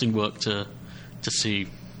interesting work to see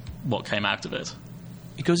what came out of it.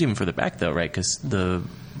 It goes even further back, though, right? Because the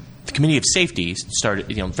Committee of Safety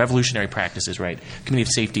started, revolutionary practices, right? Committee of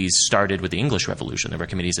Safeties started with the English Revolution. There were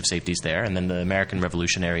committees of safeties there, and then the American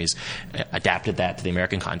revolutionaries adapted that to the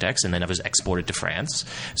American context, and then it was exported to France.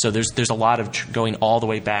 So there's a lot of going all the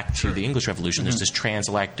way back to the English Revolution. There's this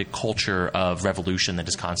transatlantic culture of revolution that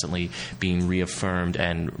is constantly being reaffirmed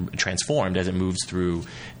and transformed as it moves through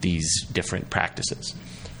these different practices.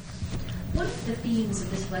 One of the themes of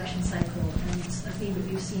this election cycle, and a theme that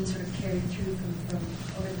we've seen sort of carried through from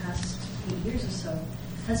over the past 8 years or so,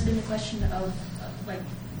 has been the question of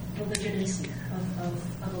the legitimacy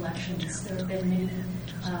of elections. There have been many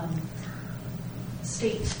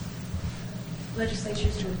state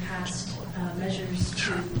legislatures who have passed measures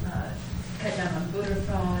to cut down on voter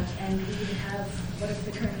fraud, and we even have one of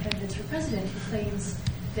the current candidates for president who claims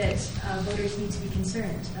that voters need to be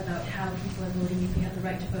concerned about how people are voting if they have the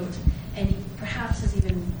right to vote, and he perhaps has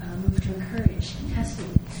even moved to encourage contesting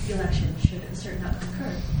the election should a certain outcome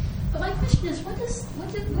occur. But my question is, what do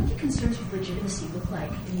concerns with legitimacy look like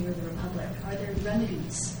in the year of the Republic? Are there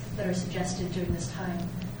remedies that are suggested during this time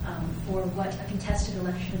for what a contested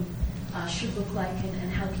election should look like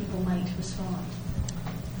and how people might respond?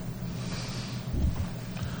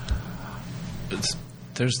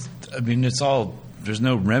 There's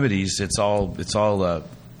no remedies. It's all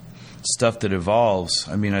stuff that evolves.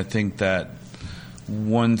 I mean, I think that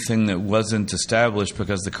one thing that wasn't established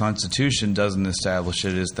because the Constitution doesn't establish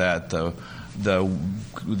it is that the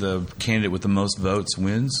candidate with the most votes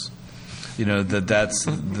wins.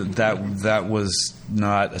 That was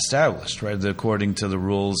not established, right? According to the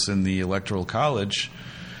rules in the Electoral College,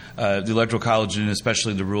 and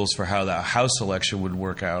especially the rules for how the House election would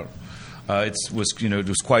work out. It was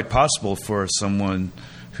quite possible for someone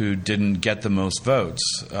who didn't get the most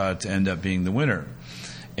votes to end up being the winner.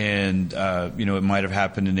 And, it might have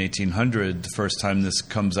happened in 1800. The first time this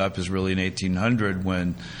comes up is really in 1800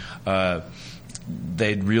 when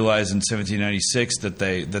they'd realized in 1796 that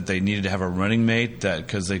they needed to have a running mate,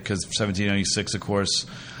 because 1796, of course,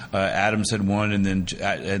 Adams had won, and then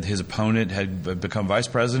his opponent had become vice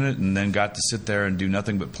president, and then got to sit there and do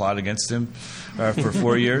nothing but plot against him for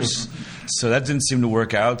 4 years. So that didn't seem to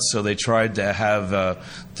work out. So they tried to have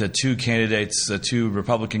the two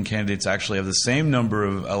Republican candidates actually have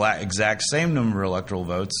the exact same number of electoral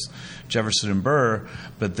votes, Jefferson and Burr.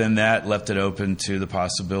 But then that left it open to the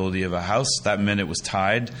possibility of a House. That meant it was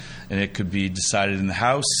tied, and it could be decided in the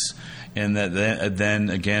House. And that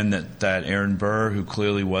Aaron Burr, who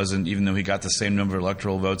clearly wasn't, even though he got the same number of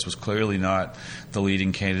electoral votes, was clearly not the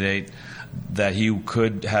leading candidate, that he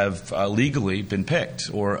could have legally been picked,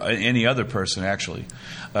 or any other person actually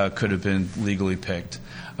could have been legally picked.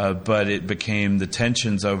 But it became the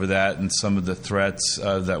tensions over that and some of the threats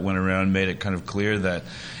that went around made it kind of clear that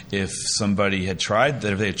if somebody had tried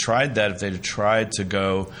that, if they had tried to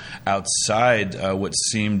go outside what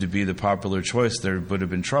seemed to be the popular choice, there would have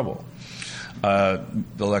been trouble.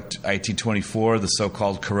 1824, the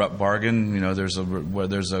so-called corrupt bargain. There's a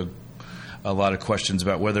lot of questions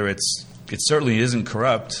about whether it certainly isn't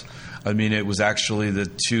corrupt. I mean, it was actually the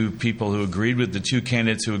two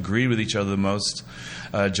candidates who agreed with each other the most,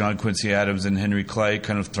 John Quincy Adams and Henry Clay,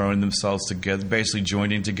 kind of throwing themselves together, basically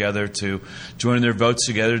joining their votes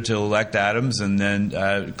together to elect Adams, and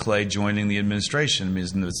then Clay joining the administration. I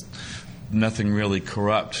mean, there's nothing really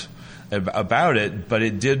corrupt about it, but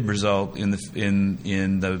it did result in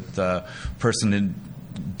the person that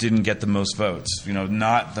didn't get the most votes,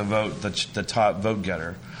 not the top vote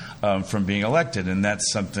getter, from being elected, and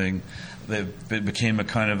that's something that it became a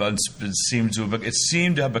kind of it seemed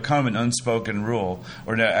to have become an unspoken rule,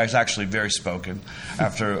 or no, it's actually very spoken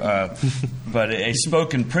after, but a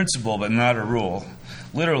spoken principle, but not a rule.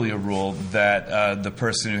 Literally a rule that the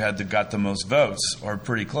person who got the most votes, or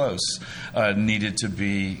pretty close, needed to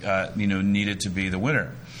be the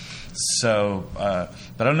winner. So, but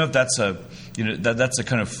I don't know if that's that's a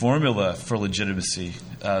kind of formula for legitimacy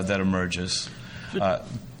that emerges.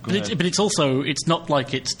 But it's not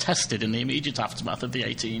like it's tested in the immediate aftermath of the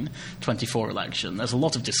 1824 election. There's a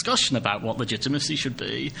lot of discussion about what legitimacy should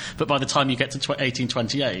be, but by the time you get to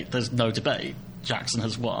 1828, there's no debate. Jackson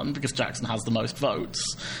has won because Jackson has the most votes.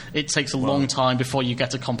 It takes a long time before you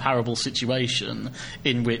get a comparable situation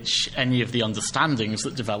in which any of the understandings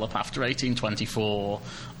that develop after 1824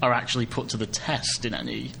 are actually put to the test in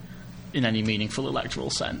any meaningful electoral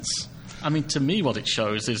sense. I mean, to me, what it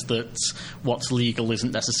shows is that what's legal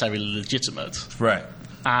isn't necessarily legitimate. Right.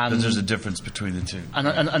 And there's a difference between the two. And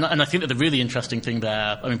I think that the really interesting thing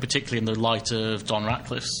there, I mean, particularly in the light of Don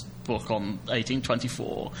Ratcliffe's book on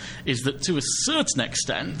 1824, is that to a certain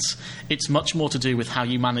extent, it's much more to do with how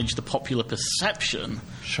you manage the popular perception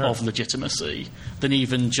of legitimacy than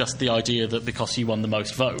even just the idea that because you won the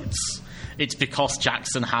most votes. It's because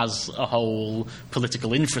Jackson has a whole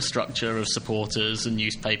political infrastructure of supporters and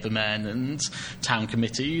newspapermen and town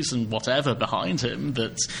committees and whatever behind him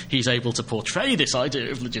that he's able to portray this idea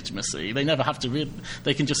of legitimacy. They never have to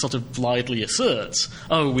they can just sort of blithely assert,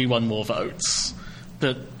 we won more votes.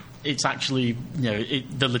 But it's actually,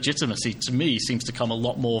 the legitimacy to me seems to come a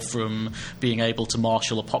lot more from being able to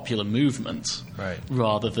marshal a popular movement, right,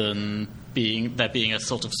 rather than there being a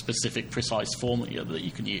sort of specific, precise formula that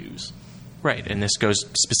you can use. Right, and this goes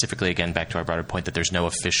specifically, again, back to our broader point that there's no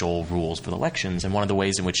official rules for the elections, and one of the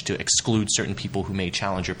ways in which to exclude certain people who may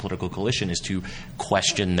challenge your political coalition is to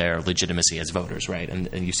question their legitimacy as voters, right?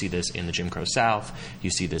 And you see this in the Jim Crow South. You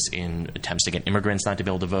see this in attempts to get immigrants not to be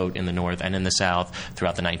able to vote in the North and in the South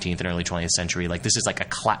throughout the 19th and early 20th century. Like, this is like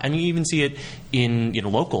and you even see it in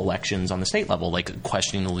local elections on the state level, like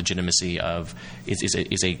questioning the legitimacy of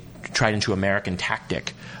is a tried and true American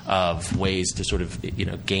tactic of ways to sort of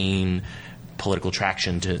gain political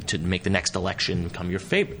traction to make the next election become your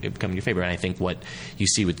favor. And I think what you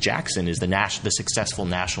see with Jackson is the successful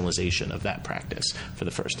nationalization of that practice for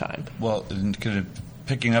the first time. Well, and kind of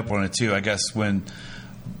picking up on it too, I guess when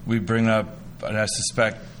we bring up, and I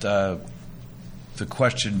suspect the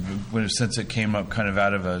question, since it came up kind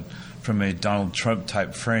of from a Donald Trump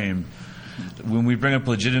type frame, when we bring up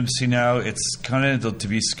legitimacy now, it's kind of to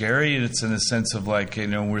be scary, and it's in a sense of like,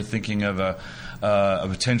 we're thinking of a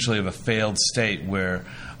potentially of a failed state where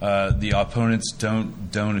the opponents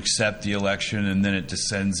don't accept the election, and then it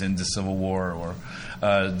descends into civil war, or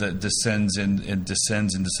that descends into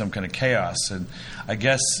some kind of chaos. And I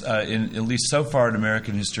guess at least so far in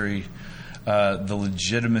American history, the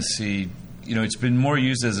legitimacy, it's been more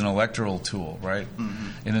used as an electoral tool, right?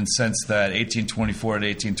 Mm-hmm. In the sense that 1824 to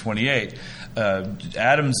 1828,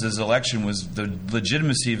 Adams's election the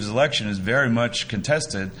legitimacy of his election is very much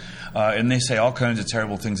contested, and they say all kinds of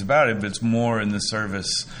terrible things about it, but it's more in the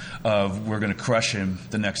service of we're going to crush him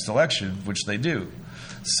the next election, which they do.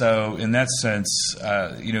 So in that sense,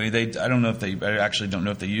 I actually don't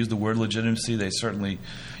know if they use the word legitimacy. They certainly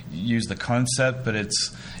use the concept, but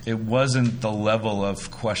it wasn't the level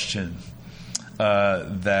of question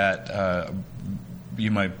that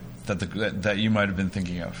you might have been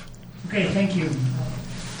thinking of. Okay, thank you.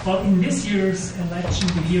 Well, in this year's election,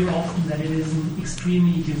 we hear often that it is an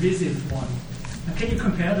extremely divisive one. Now, can you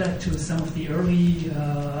compare that to some of the early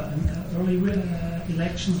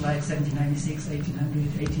elections, like 1796,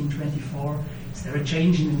 1800, 1824? Is there a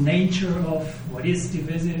change in the nature of what is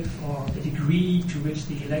divisive, or the degree to which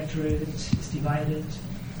the electorate is divided?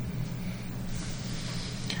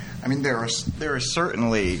 I mean, there are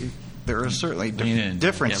certainly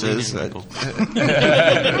differences.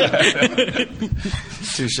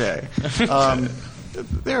 Touche.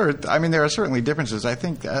 There are certainly differences. I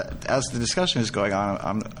think as the discussion is going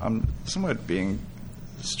on, I'm somewhat being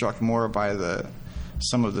struck more by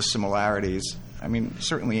some of the similarities. I mean,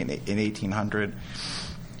 certainly in 1800,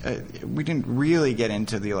 we didn't really get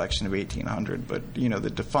into the election of 1800, but the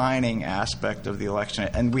defining aspect of the election,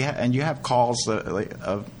 and you have calls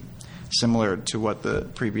of similar to what the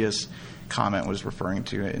previous comment was referring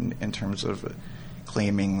to in terms of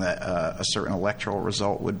claiming that a certain electoral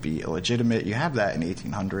result would be illegitimate. You have that in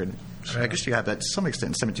 1800. I guess you have that to some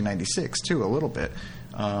extent in 1796 too, a little bit.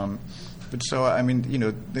 But so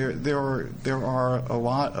there are a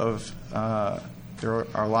lot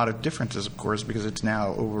of differences, of course, because it's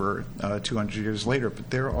now over 200 years later. But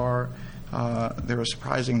there are a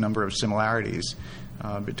surprising number of similarities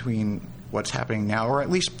between what's happening now, or at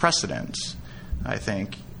least precedents. I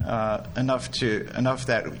think enough to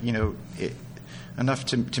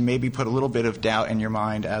maybe put a little bit of doubt in your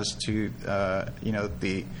mind as to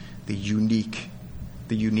the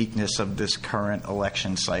uniqueness of this current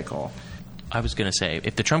election cycle. I was going to say,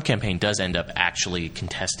 if the Trump campaign does end up actually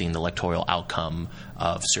contesting the electoral outcome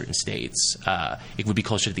of certain states, it would be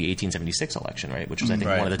closer to the 1876 election, right? Which was, I think,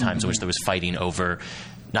 one of the times in which there was fighting over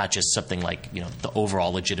not just something like, the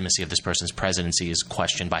overall legitimacy of this person's presidency is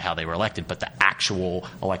questioned by how they were elected, but the actual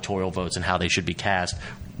electoral votes and how they should be cast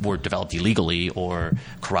were developed illegally or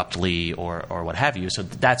corruptly or what have you. So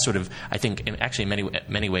that's sort of, I think, actually in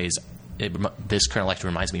many ways, this current election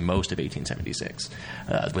reminds me most of 1876,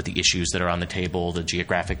 with the issues that are on the table, the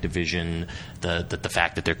geographic division, the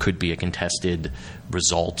fact that there could be a contested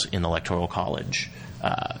result in the Electoral College,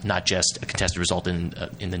 not just a contested result in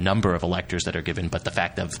the number of electors that are given, but the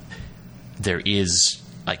fact of there is,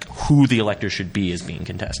 who the elector should be is being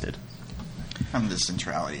contested. And the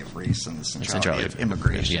centrality of race and the centrality of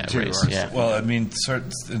immigration, too. Race, Well, I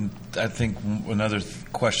think another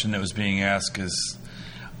question that was being asked is,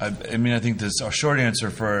 I think this a short answer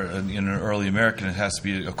for an early American, it has to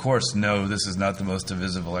be, of course, no, this is not the most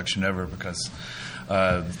divisive election ever, because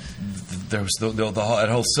there was that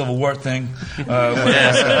whole Civil War thing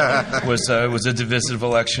was a divisive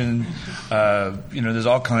election. There's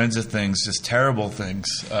all kinds of things, just terrible things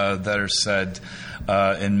that are said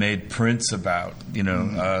and made prints about, in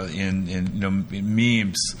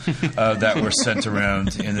memes that were sent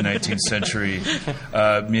around in the 19th century,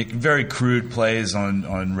 very crude plays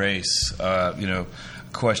on race,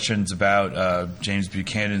 questions about James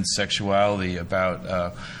Buchanan's sexuality,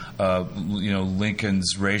 about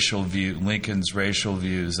Lincoln's racial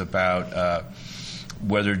views, about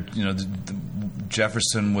whether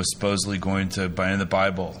Jefferson was supposedly going to ban the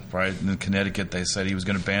Bible, right? In Connecticut, they said he was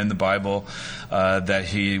going to ban the Bible, that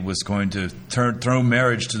he was going to throw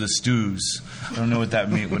marriage to the stews. I don't know what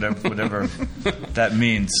that means. Whatever that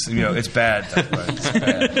means, it's bad. It's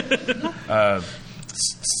bad.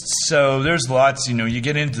 So there's lots. You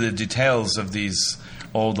get into the details of these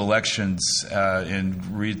old elections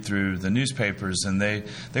and read through the newspapers, and they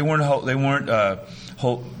weren't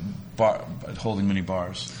holding many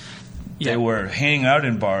bars. They were hanging out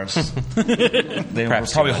in bars. They were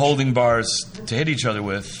probably holding bars to hit each other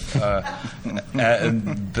with,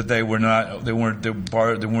 but they were not. There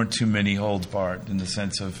weren't too many holds barred in the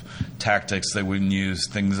sense of tactics they wouldn't use,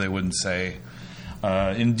 things they wouldn't say.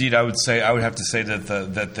 Indeed, I would have to say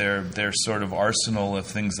that their sort of arsenal of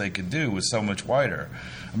things they could do was so much wider.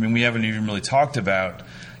 We haven't even really talked about,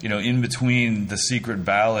 in between the secret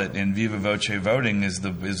ballot and viva voce voting is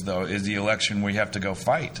the election where you have to go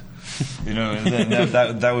fight. And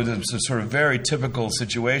that was a sort of very typical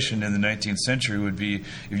situation in the 19th century. Would be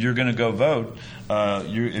if you're going to go vote,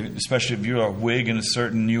 especially if you're a Whig in a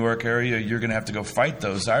certain New York area, you're going to have to go fight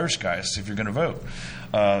those Irish guys if you're going to vote.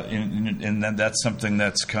 And that's something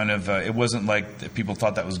that's kind of it wasn't like people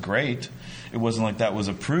thought that was great. It wasn't like that was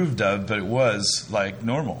approved of, but it was like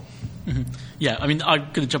normal. Mm-hmm. Yeah, I'm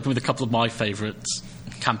going to jump in with a couple of my favourites.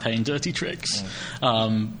 Campaign dirty tricks.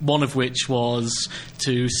 One of which was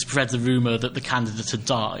to spread the rumour that the candidate had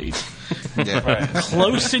died.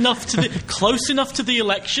 Close enough to the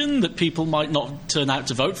election that people might not turn out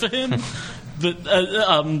to vote for him,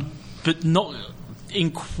 but not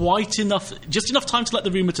in quite enough, just enough time to let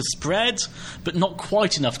the rumour to spread, but not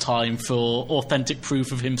quite enough time for authentic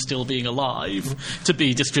proof of him still being alive to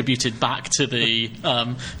be distributed back to the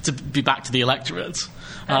back to the electorate.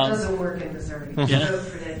 That doesn't work in Missouri. Yeah. Vote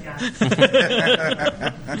for that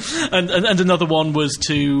guy. and another one was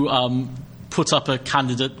to put up a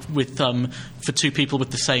candidate with for two people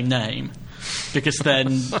with the same name. Because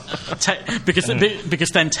then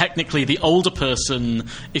technically the older person,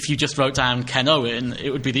 if you just wrote down Ken Owen, it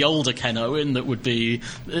would be the older Ken Owen that would be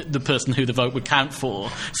the person who the vote would count for.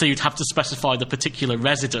 So you'd have to specify the particular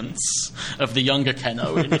residence of the younger Ken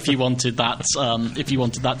Owen if you wanted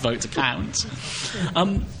that vote to count.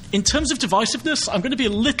 In terms of divisiveness, I'm going to be a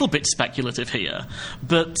little bit speculative here,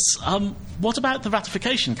 but what about the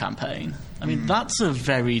ratification campaign? I mean, that's a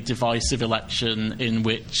very divisive election in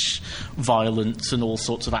which violence and all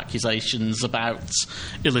sorts of accusations about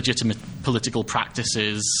illegitimate political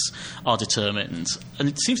practices are determined. And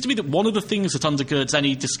it seems to me that one of the things that undergirds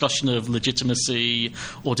any discussion of legitimacy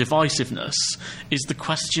or divisiveness is the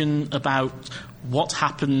question about what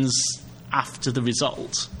happens after the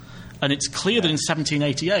result. And it's clear that in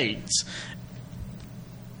 1788,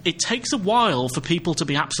 it takes a while for people to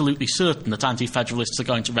be absolutely certain that anti-federalists are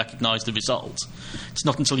going to recognise the result. It's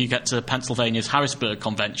not until you get to Pennsylvania's Harrisburg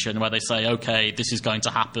Convention where they say, OK, this is going to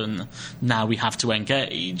happen, now we have to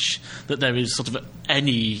engage, that there is sort of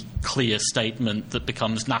any clear statement that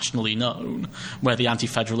becomes nationally known, where the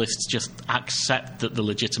anti-federalists just accept that the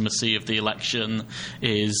legitimacy of the election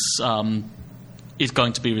is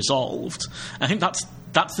going to be resolved. I think that's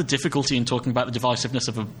the difficulty in talking about the divisiveness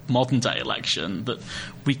of a modern-day election, that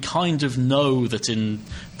we kind of know that in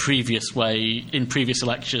previous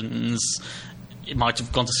elections it might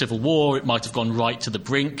have gone to civil war, it might have gone right to the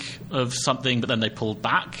brink of something, but then they pulled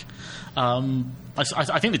back. I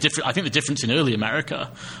think the difference in early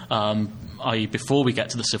America, i.e. before we get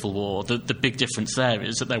to the Civil War, the big difference there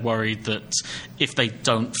is that they're worried that if they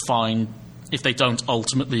don't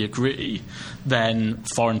ultimately agree, then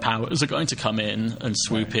foreign powers are going to come in and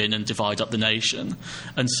swoop in and divide up the nation.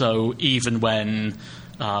 And so even when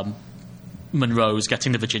Monroe's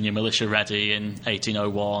getting the Virginia militia ready in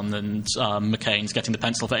 1801 and McCain's getting the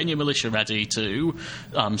Pennsylvania militia ready to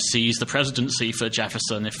seize the presidency for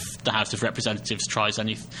Jefferson if the House of Representatives tries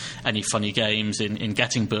any funny games in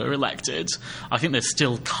getting Burr elected, I think there's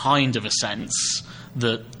still kind of a sense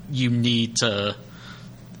that you need to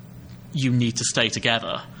stay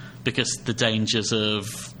together, because the dangers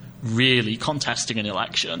of really contesting an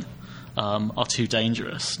election are too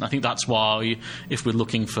dangerous. And I think that's why, if we're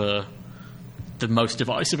looking for the most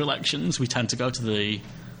divisive elections, we tend to go to the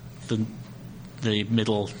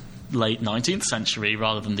middle, late 19th century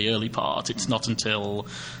rather than the early part. It's not until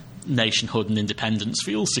nationhood and independence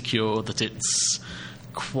feel secure that it's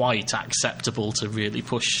quite acceptable to really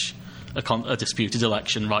push a disputed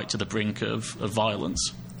election right to the brink of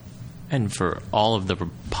violence. And for all of the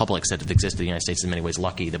republics that have existed in the United States, in many ways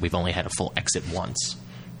lucky that we've only had a full exit once.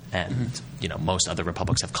 And, most other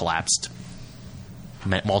republics have collapsed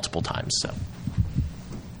multiple times. So,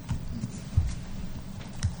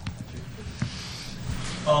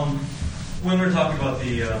 when we're talking about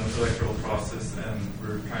the electoral process and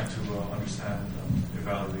we're trying to understand,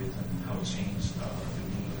 evaluate, and how it changed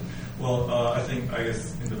I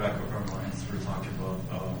guess in the back of our minds we're talking about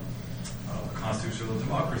constitutional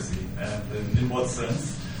democracy, and in what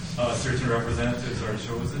sense certain representatives are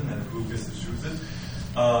chosen and who gets to choose it.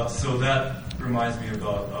 So that reminds me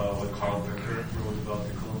about what Carl Becker wrote about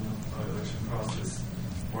the colonial election process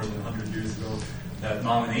more than 100 years ago, that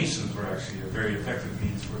nominations were actually a very effective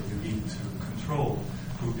means for the elite to control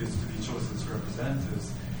who is to be chosen as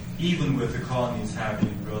representatives, even with the colonies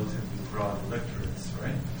having relatively broad electorates,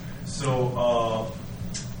 right? So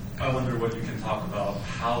I wonder what you can talk about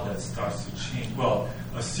how that starts to change. Well,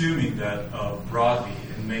 assuming that broadly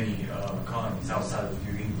in many colonies outside of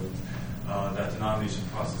New England, that the nomination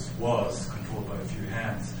process was controlled by a few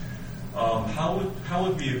hands. How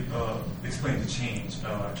would we explain the change?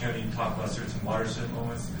 Can you talk about certain watershed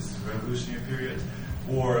moments, this revolutionary period,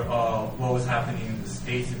 or what was happening in the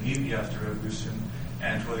States immediately after the Revolution,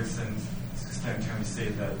 and to what extent can we say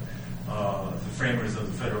that the framers of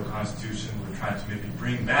the federal Constitution were trying to maybe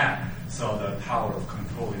bring back some of the power of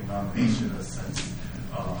controlling nomination in a sense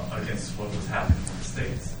against what was happening in the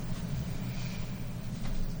States?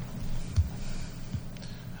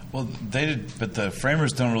 Well, they did, but the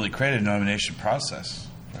framers don't really create a nomination process,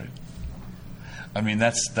 right? I mean,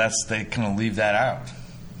 they kind of leave that out.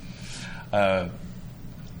 I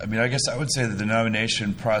guess I would say that the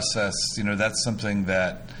nomination process, that's something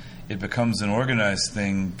that it becomes an organized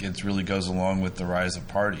thing. It really goes along with the rise of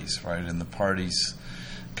parties, right? And the parties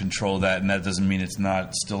control that, and that doesn't mean it's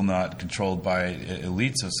still not controlled by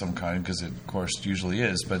elites of some kind, because it, of course, usually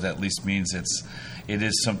is. But that at least means it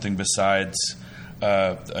is something besides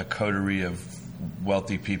a coterie of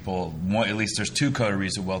wealthy people. At least there's two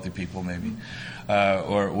coteries of wealthy people, maybe,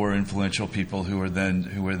 or influential people who are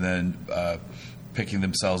then picking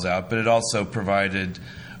themselves out. But it also provided,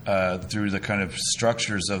 through the kind of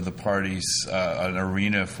structures of the parties, an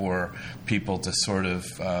arena for people to sort of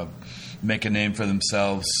make a name for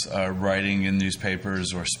themselves, writing in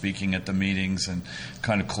newspapers or speaking at the meetings, and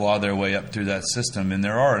kind of claw their way up through that system. And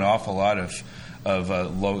there are an awful lot of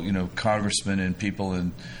congressmen and people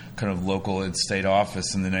in kind of local and state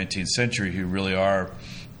office in the 19th century who really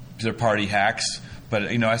they're party hacks. But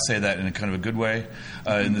I say that in a kind of a good way,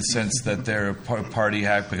 in the sense that they're a party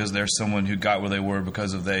hack because they're someone who got where they were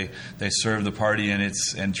because of they served the party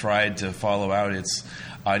and tried to follow out its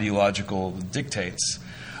ideological dictates.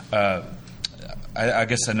 I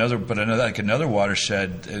guess another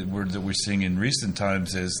watershed that we're seeing in recent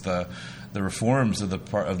times is the reforms of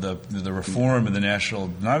the reform of the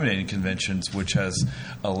national nominating conventions, which has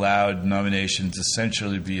allowed nominations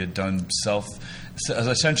essentially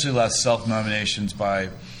allows self nominations by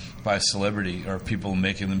celebrity or people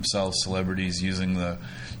making themselves celebrities using their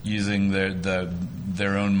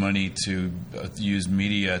own money to use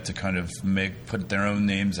media to kind of put their own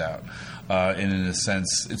names out. And in a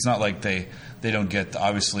sense, it's not like they don't get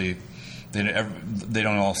obviously they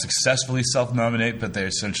don't all successfully self-nominate, but they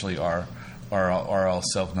essentially are all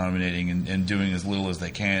self-nominating and doing as little as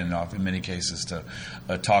they can, and in many cases to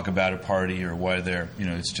talk about a party or why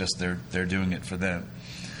it's just they're doing it for them.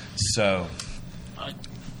 So I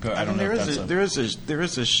don't know. There is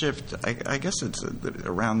a shift. I guess it's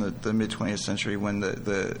around the mid 20th century when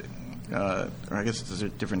or I guess there's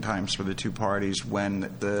different times for the two parties when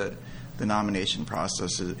the nomination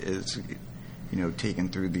process is taken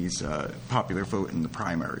through these popular vote in the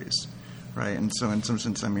primaries, right? And so in some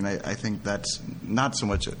sense, I think that's not so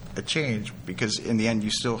much a change because in the end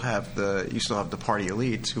you still have the party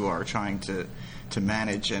elites who are trying to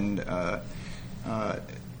manage and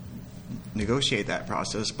negotiate that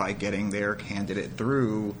process by getting their candidate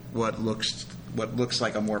through what looks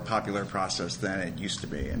like a more popular process than it used to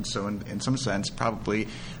be. And so in some sense, probably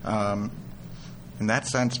in that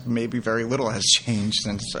sense, maybe very little has changed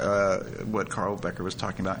since what Carl Becker was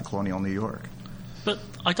talking about in colonial New York. But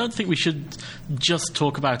I don't think we should just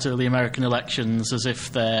talk about early American elections as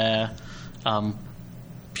if they're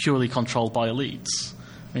purely controlled by elites.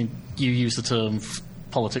 I mean, you use the term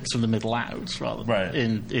politics from the middle out, rather, right,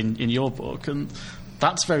 in your book, and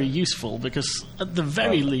that's very useful because at the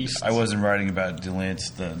very least, I wasn't writing about the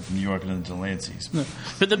New York and the Delanceys. No.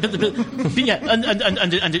 But yeah,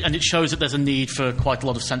 and it shows that there's a need for quite a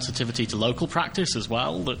lot of sensitivity to local practice as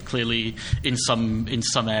well. That clearly, in some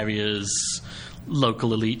areas, local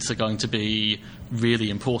elites are going to be really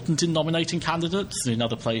important in nominating candidates. In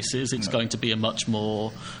other places, it's going to be a much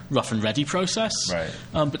more rough and ready process. Right.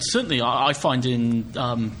 But certainly, I find in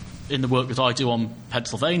the work that I do on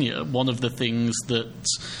Pennsylvania, one of the things that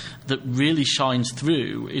really shines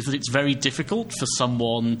through is that it's very difficult for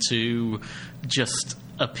someone to just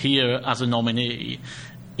appear as a nominee,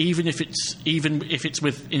 even if it's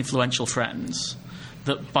with influential friends.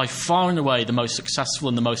 That by far and away the most successful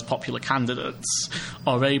and the most popular candidates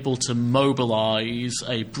are able to mobilise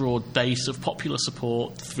a broad base of popular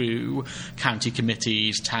support through county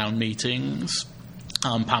committees, town meetings,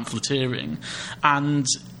 pamphleteering, and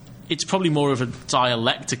it's probably more of a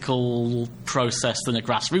dialectical process than a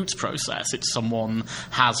grassroots process. It's someone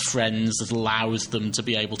has friends that allows them to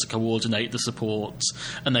be able to coordinate the support,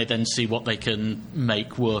 and they then see what they can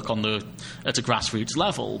make work at a grassroots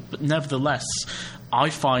level. But nevertheless, I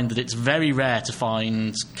find that it's very rare to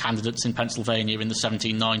find candidates in Pennsylvania in the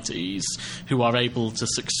 1790s who are able to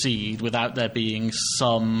succeed without there being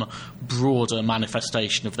some broader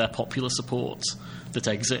manifestation of their popular support that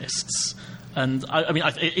exists. And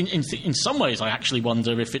in some ways, I actually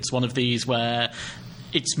wonder if it's one of these where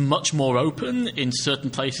it's much more open in certain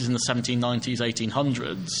places in the 1790s,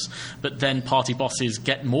 1800s, but then party bosses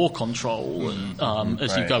get more control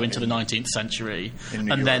as you go into the 19th century,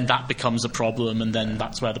 and then that becomes a problem, and then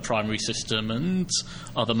that's where the primary system and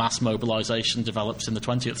other mass mobilization develops in the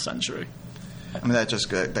 20th century.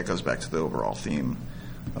 That goes back to the overall theme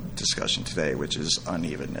of discussion today, which is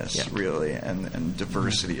unevenness, really, and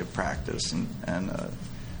diversity of practice and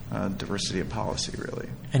diversity of policy, really.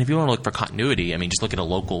 And if you want to look for continuity, just look at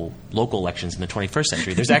local elections in the 21st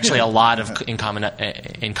century. There's actually a lot of in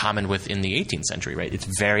common with in the 18th century, right? It's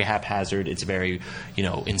very haphazard. It's very,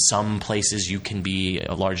 in some places you can be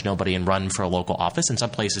a large nobody and run for a local office. In some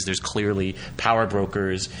places there's clearly power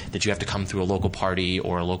brokers that you have to come through a local party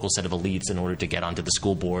or a local set of elites in order to get onto the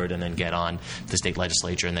school board and then get on the state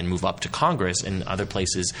legislature and then move up to Congress. In other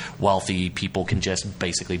places, wealthy people can just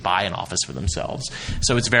basically buy an office for themselves.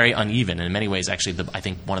 So it's very uneven. And in many ways, actually, I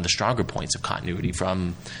think one of the stronger points of continuity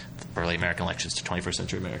from early American elections to 21st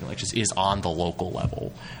century American elections is on the local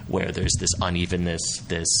level, where there's this unevenness,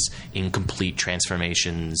 this incomplete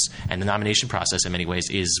transformations, and the nomination process in many ways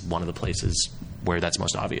is one of the places where that's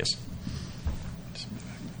most obvious.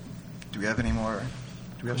 Do we have any more?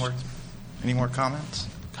 Any more comments?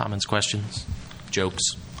 Comments, questions, jokes?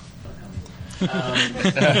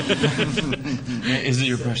 Is it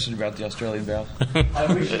your question about the Australian ballot?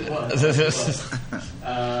 I wish it was.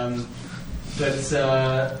 But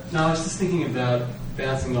no, I was just thinking about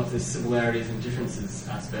bouncing off this similarities and differences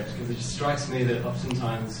aspect, because it just strikes me that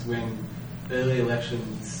oftentimes when early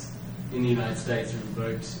elections in the United States are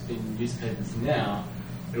invoked in newspapers now,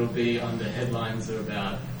 it'll be under headlines that are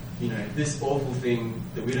about, this awful thing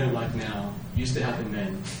that we don't like now used to happen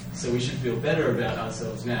then, so we should feel better about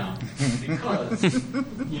ourselves now because,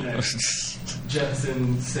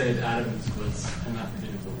 Jefferson said Adams was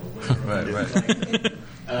anathematical or whatever.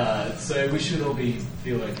 Right. So we should all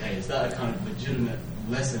feel okay. Is that a kind of legitimate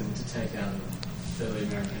lesson to take out of early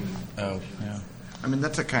American? Oh, yeah. I mean,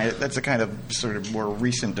 that's a kind of sort of more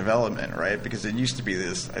recent development, right? Because it used to be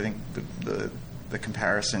this. I think the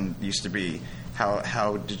comparison used to be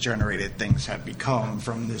how degenerated things have become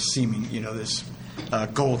from this seeming, this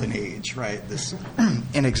golden age, right? This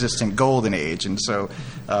inexistent golden age, and so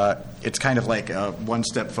it's kind of like one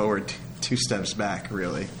step forward, two steps back,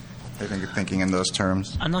 really. I think thinking in those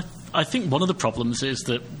terms. And I think one of the problems is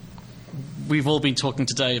that we've all been talking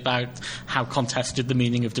today about how contested the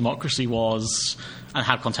meaning of democracy was and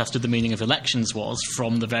how contested the meaning of elections was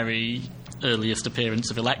from the very earliest appearance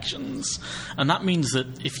of elections. And that means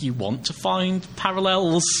that if you want to find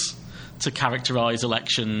parallels to characterise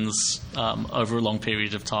elections over a long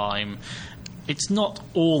period of time, it's not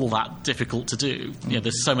all that difficult to do.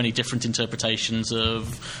 There's so many different interpretations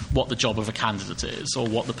of what the job of a candidate is, or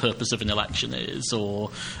what the purpose of an election is,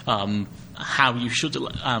 or how you should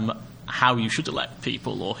elect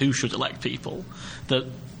people, or who should elect people. That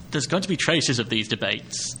there's going to be traces of these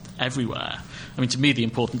debates everywhere. I mean, to me, the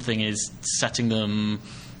important thing is setting them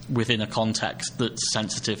within a context that's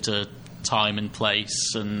sensitive to time and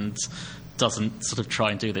place and doesn't sort of try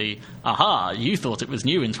and do the, you thought it was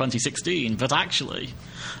new in 2016, but actually...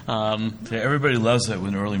 everybody loves it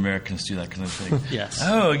when early Americans do that kind of thing. Yes.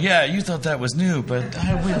 Oh, yeah, you thought that was new, but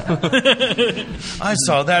I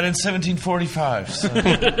saw that in 1745.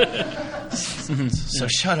 So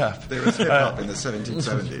shut up. There was hip-hop in the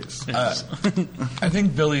 1770s. I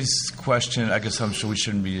think Billy's question, I guess I'm sure we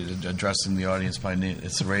shouldn't be addressing the audience by name.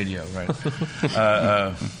 It's a radio, right?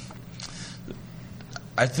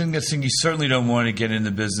 I think you certainly don't want to get in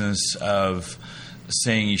the business of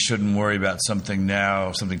saying you shouldn't worry about something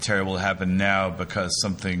now, something terrible happened now, because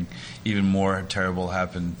something even more terrible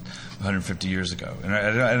happened 150 years ago. And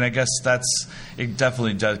I guess it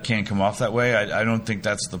definitely can come off that way. I don't think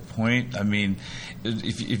that's the point. I mean,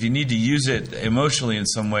 if you need to use it emotionally in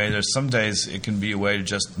some way, there's some days it can be a way to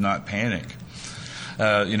just not panic.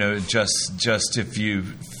 Just if you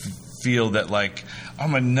feel that, like,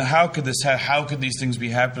 how could these things be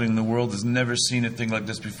happening? The world has never seen a thing like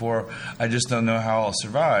this before. I just don't know how I'll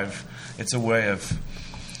survive. It's a way of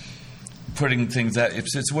putting things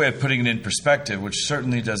it's a way of putting it in perspective, which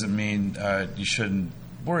certainly doesn't mean you shouldn't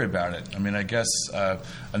worry about it. I mean, I guess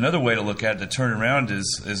another way to look at it, to turn around,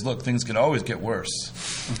 is look, things can always get worse,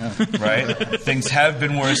 right? Things have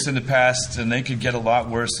been worse in the past, and they could get a lot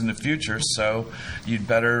worse in the future. So you'd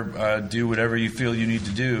better do whatever you feel you need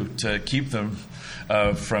to do to keep them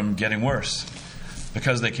from getting worse,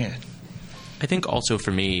 because they can. I think also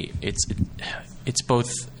for me, it's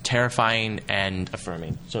both terrifying and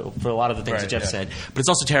affirming. So for a lot of the things that Jeff said, but it's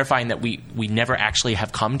also terrifying that we never actually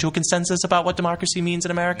have come to a consensus about what democracy means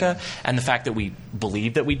in America, and the fact that we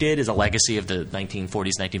believe that we did is a legacy of the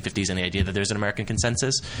 1940s, 1950s, and the idea that there's an American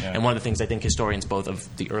consensus. Yeah. And one of the things I think historians both of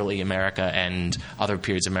the early America and other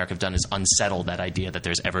periods of America have done is unsettle that idea that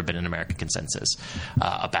there's ever been an American consensus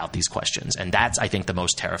about these questions. And that's, I think, the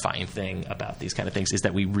most terrifying thing about these kind of things, is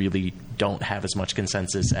that we really don't have as much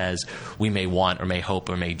consensus as we may want or may hope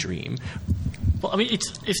or may dream. Well, I mean,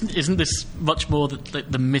 isn't this much more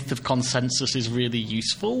that the myth of consensus is really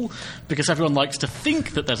useful? Because everyone likes to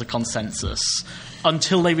think that there's a consensus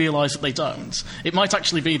until they realise that they don't. It might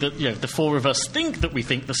actually be that the four of us think that we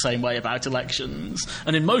think the same way about elections,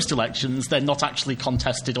 and in most elections they're not actually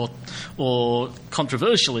contested or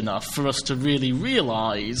controversial enough for us to really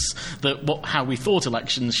realise that how we thought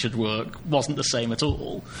elections should work wasn't the same at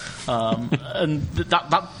all. And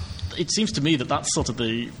that it seems to me that that's sort of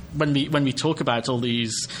when we talk about all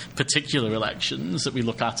these particular elections that we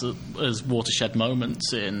look at as watershed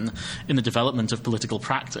moments in the development of political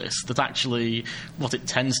practice, that actually what it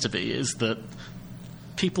tends to be is that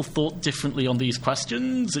people thought differently on these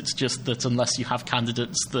questions. It's just that unless you have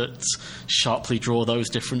candidates that sharply draw those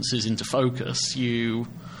differences into focus, you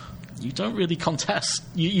don't really contest.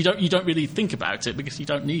 You don't really think about it because you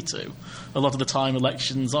don't need to. A lot of the time,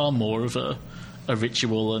 elections are more of a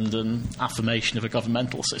ritual and an affirmation of a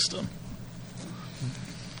governmental system.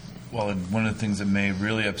 Well, and one of the things that may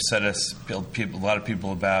really upset us, a lot of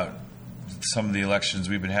people about some of the elections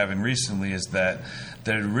we've been having recently, is that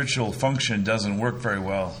their ritual function doesn't work very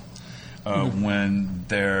well when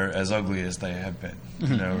they're as ugly as they have been.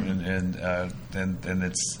 You know, and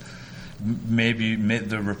it's maybe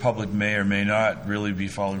the Republic may or may not really be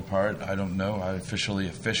falling apart. I don't know. I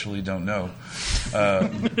officially don't know.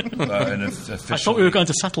 And I thought we were going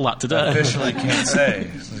to settle that today. Officially can't say.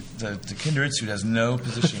 The Kinder Institute has no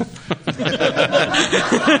position on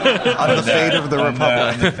the fate of the Republic.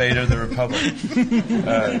 On the fate of the Republic.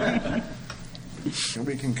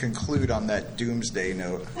 We can conclude on that doomsday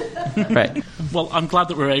note. Right. Well, I'm glad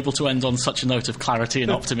that we're able to end on such a note of clarity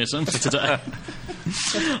and optimism for today.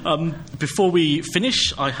 Before we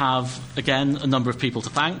finish, I have, again, a number of people to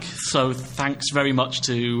thank. So thanks very much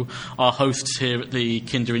to our hosts here at the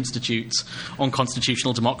Kinder Institute on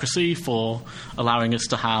Constitutional Democracy for allowing us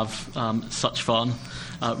to have such fun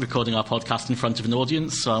recording our podcast in front of an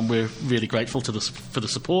audience. We're really grateful for the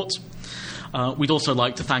support. We'd also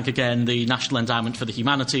like to thank again the National Endowment for the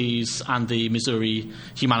Humanities and the Missouri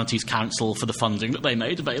Humanities Council for the funding that they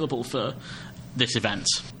made available for this event.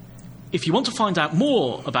 If you want to find out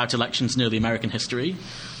more about elections in early American history,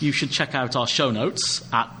 you should check out our show notes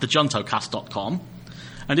at thejuntocast.com.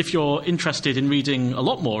 And if you're interested in reading a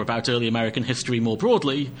lot more about early American history more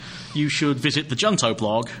broadly, you should visit the Junto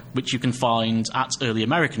blog, which you can find at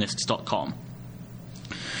earlyamericanists.com.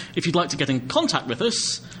 If you'd like to get in contact with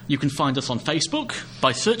us, you can find us on Facebook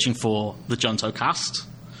by searching for The JuntoCast,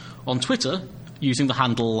 on Twitter using the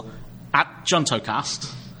handle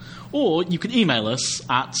 @JuntoCast, or you can email us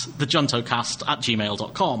at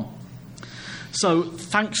thejuntocast@gmail.com. So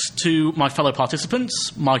thanks to my fellow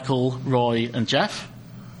participants, Michael, Roy and Jeff.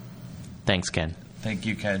 Thanks, Ken. Thank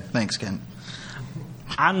you, Ken. Thanks, Ken.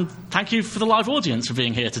 And thank you for the live audience for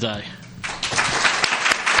being here today.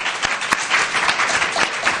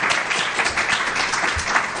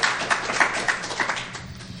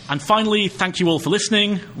 And finally, thank you all for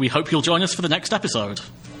listening. We hope you'll join us for the next episode.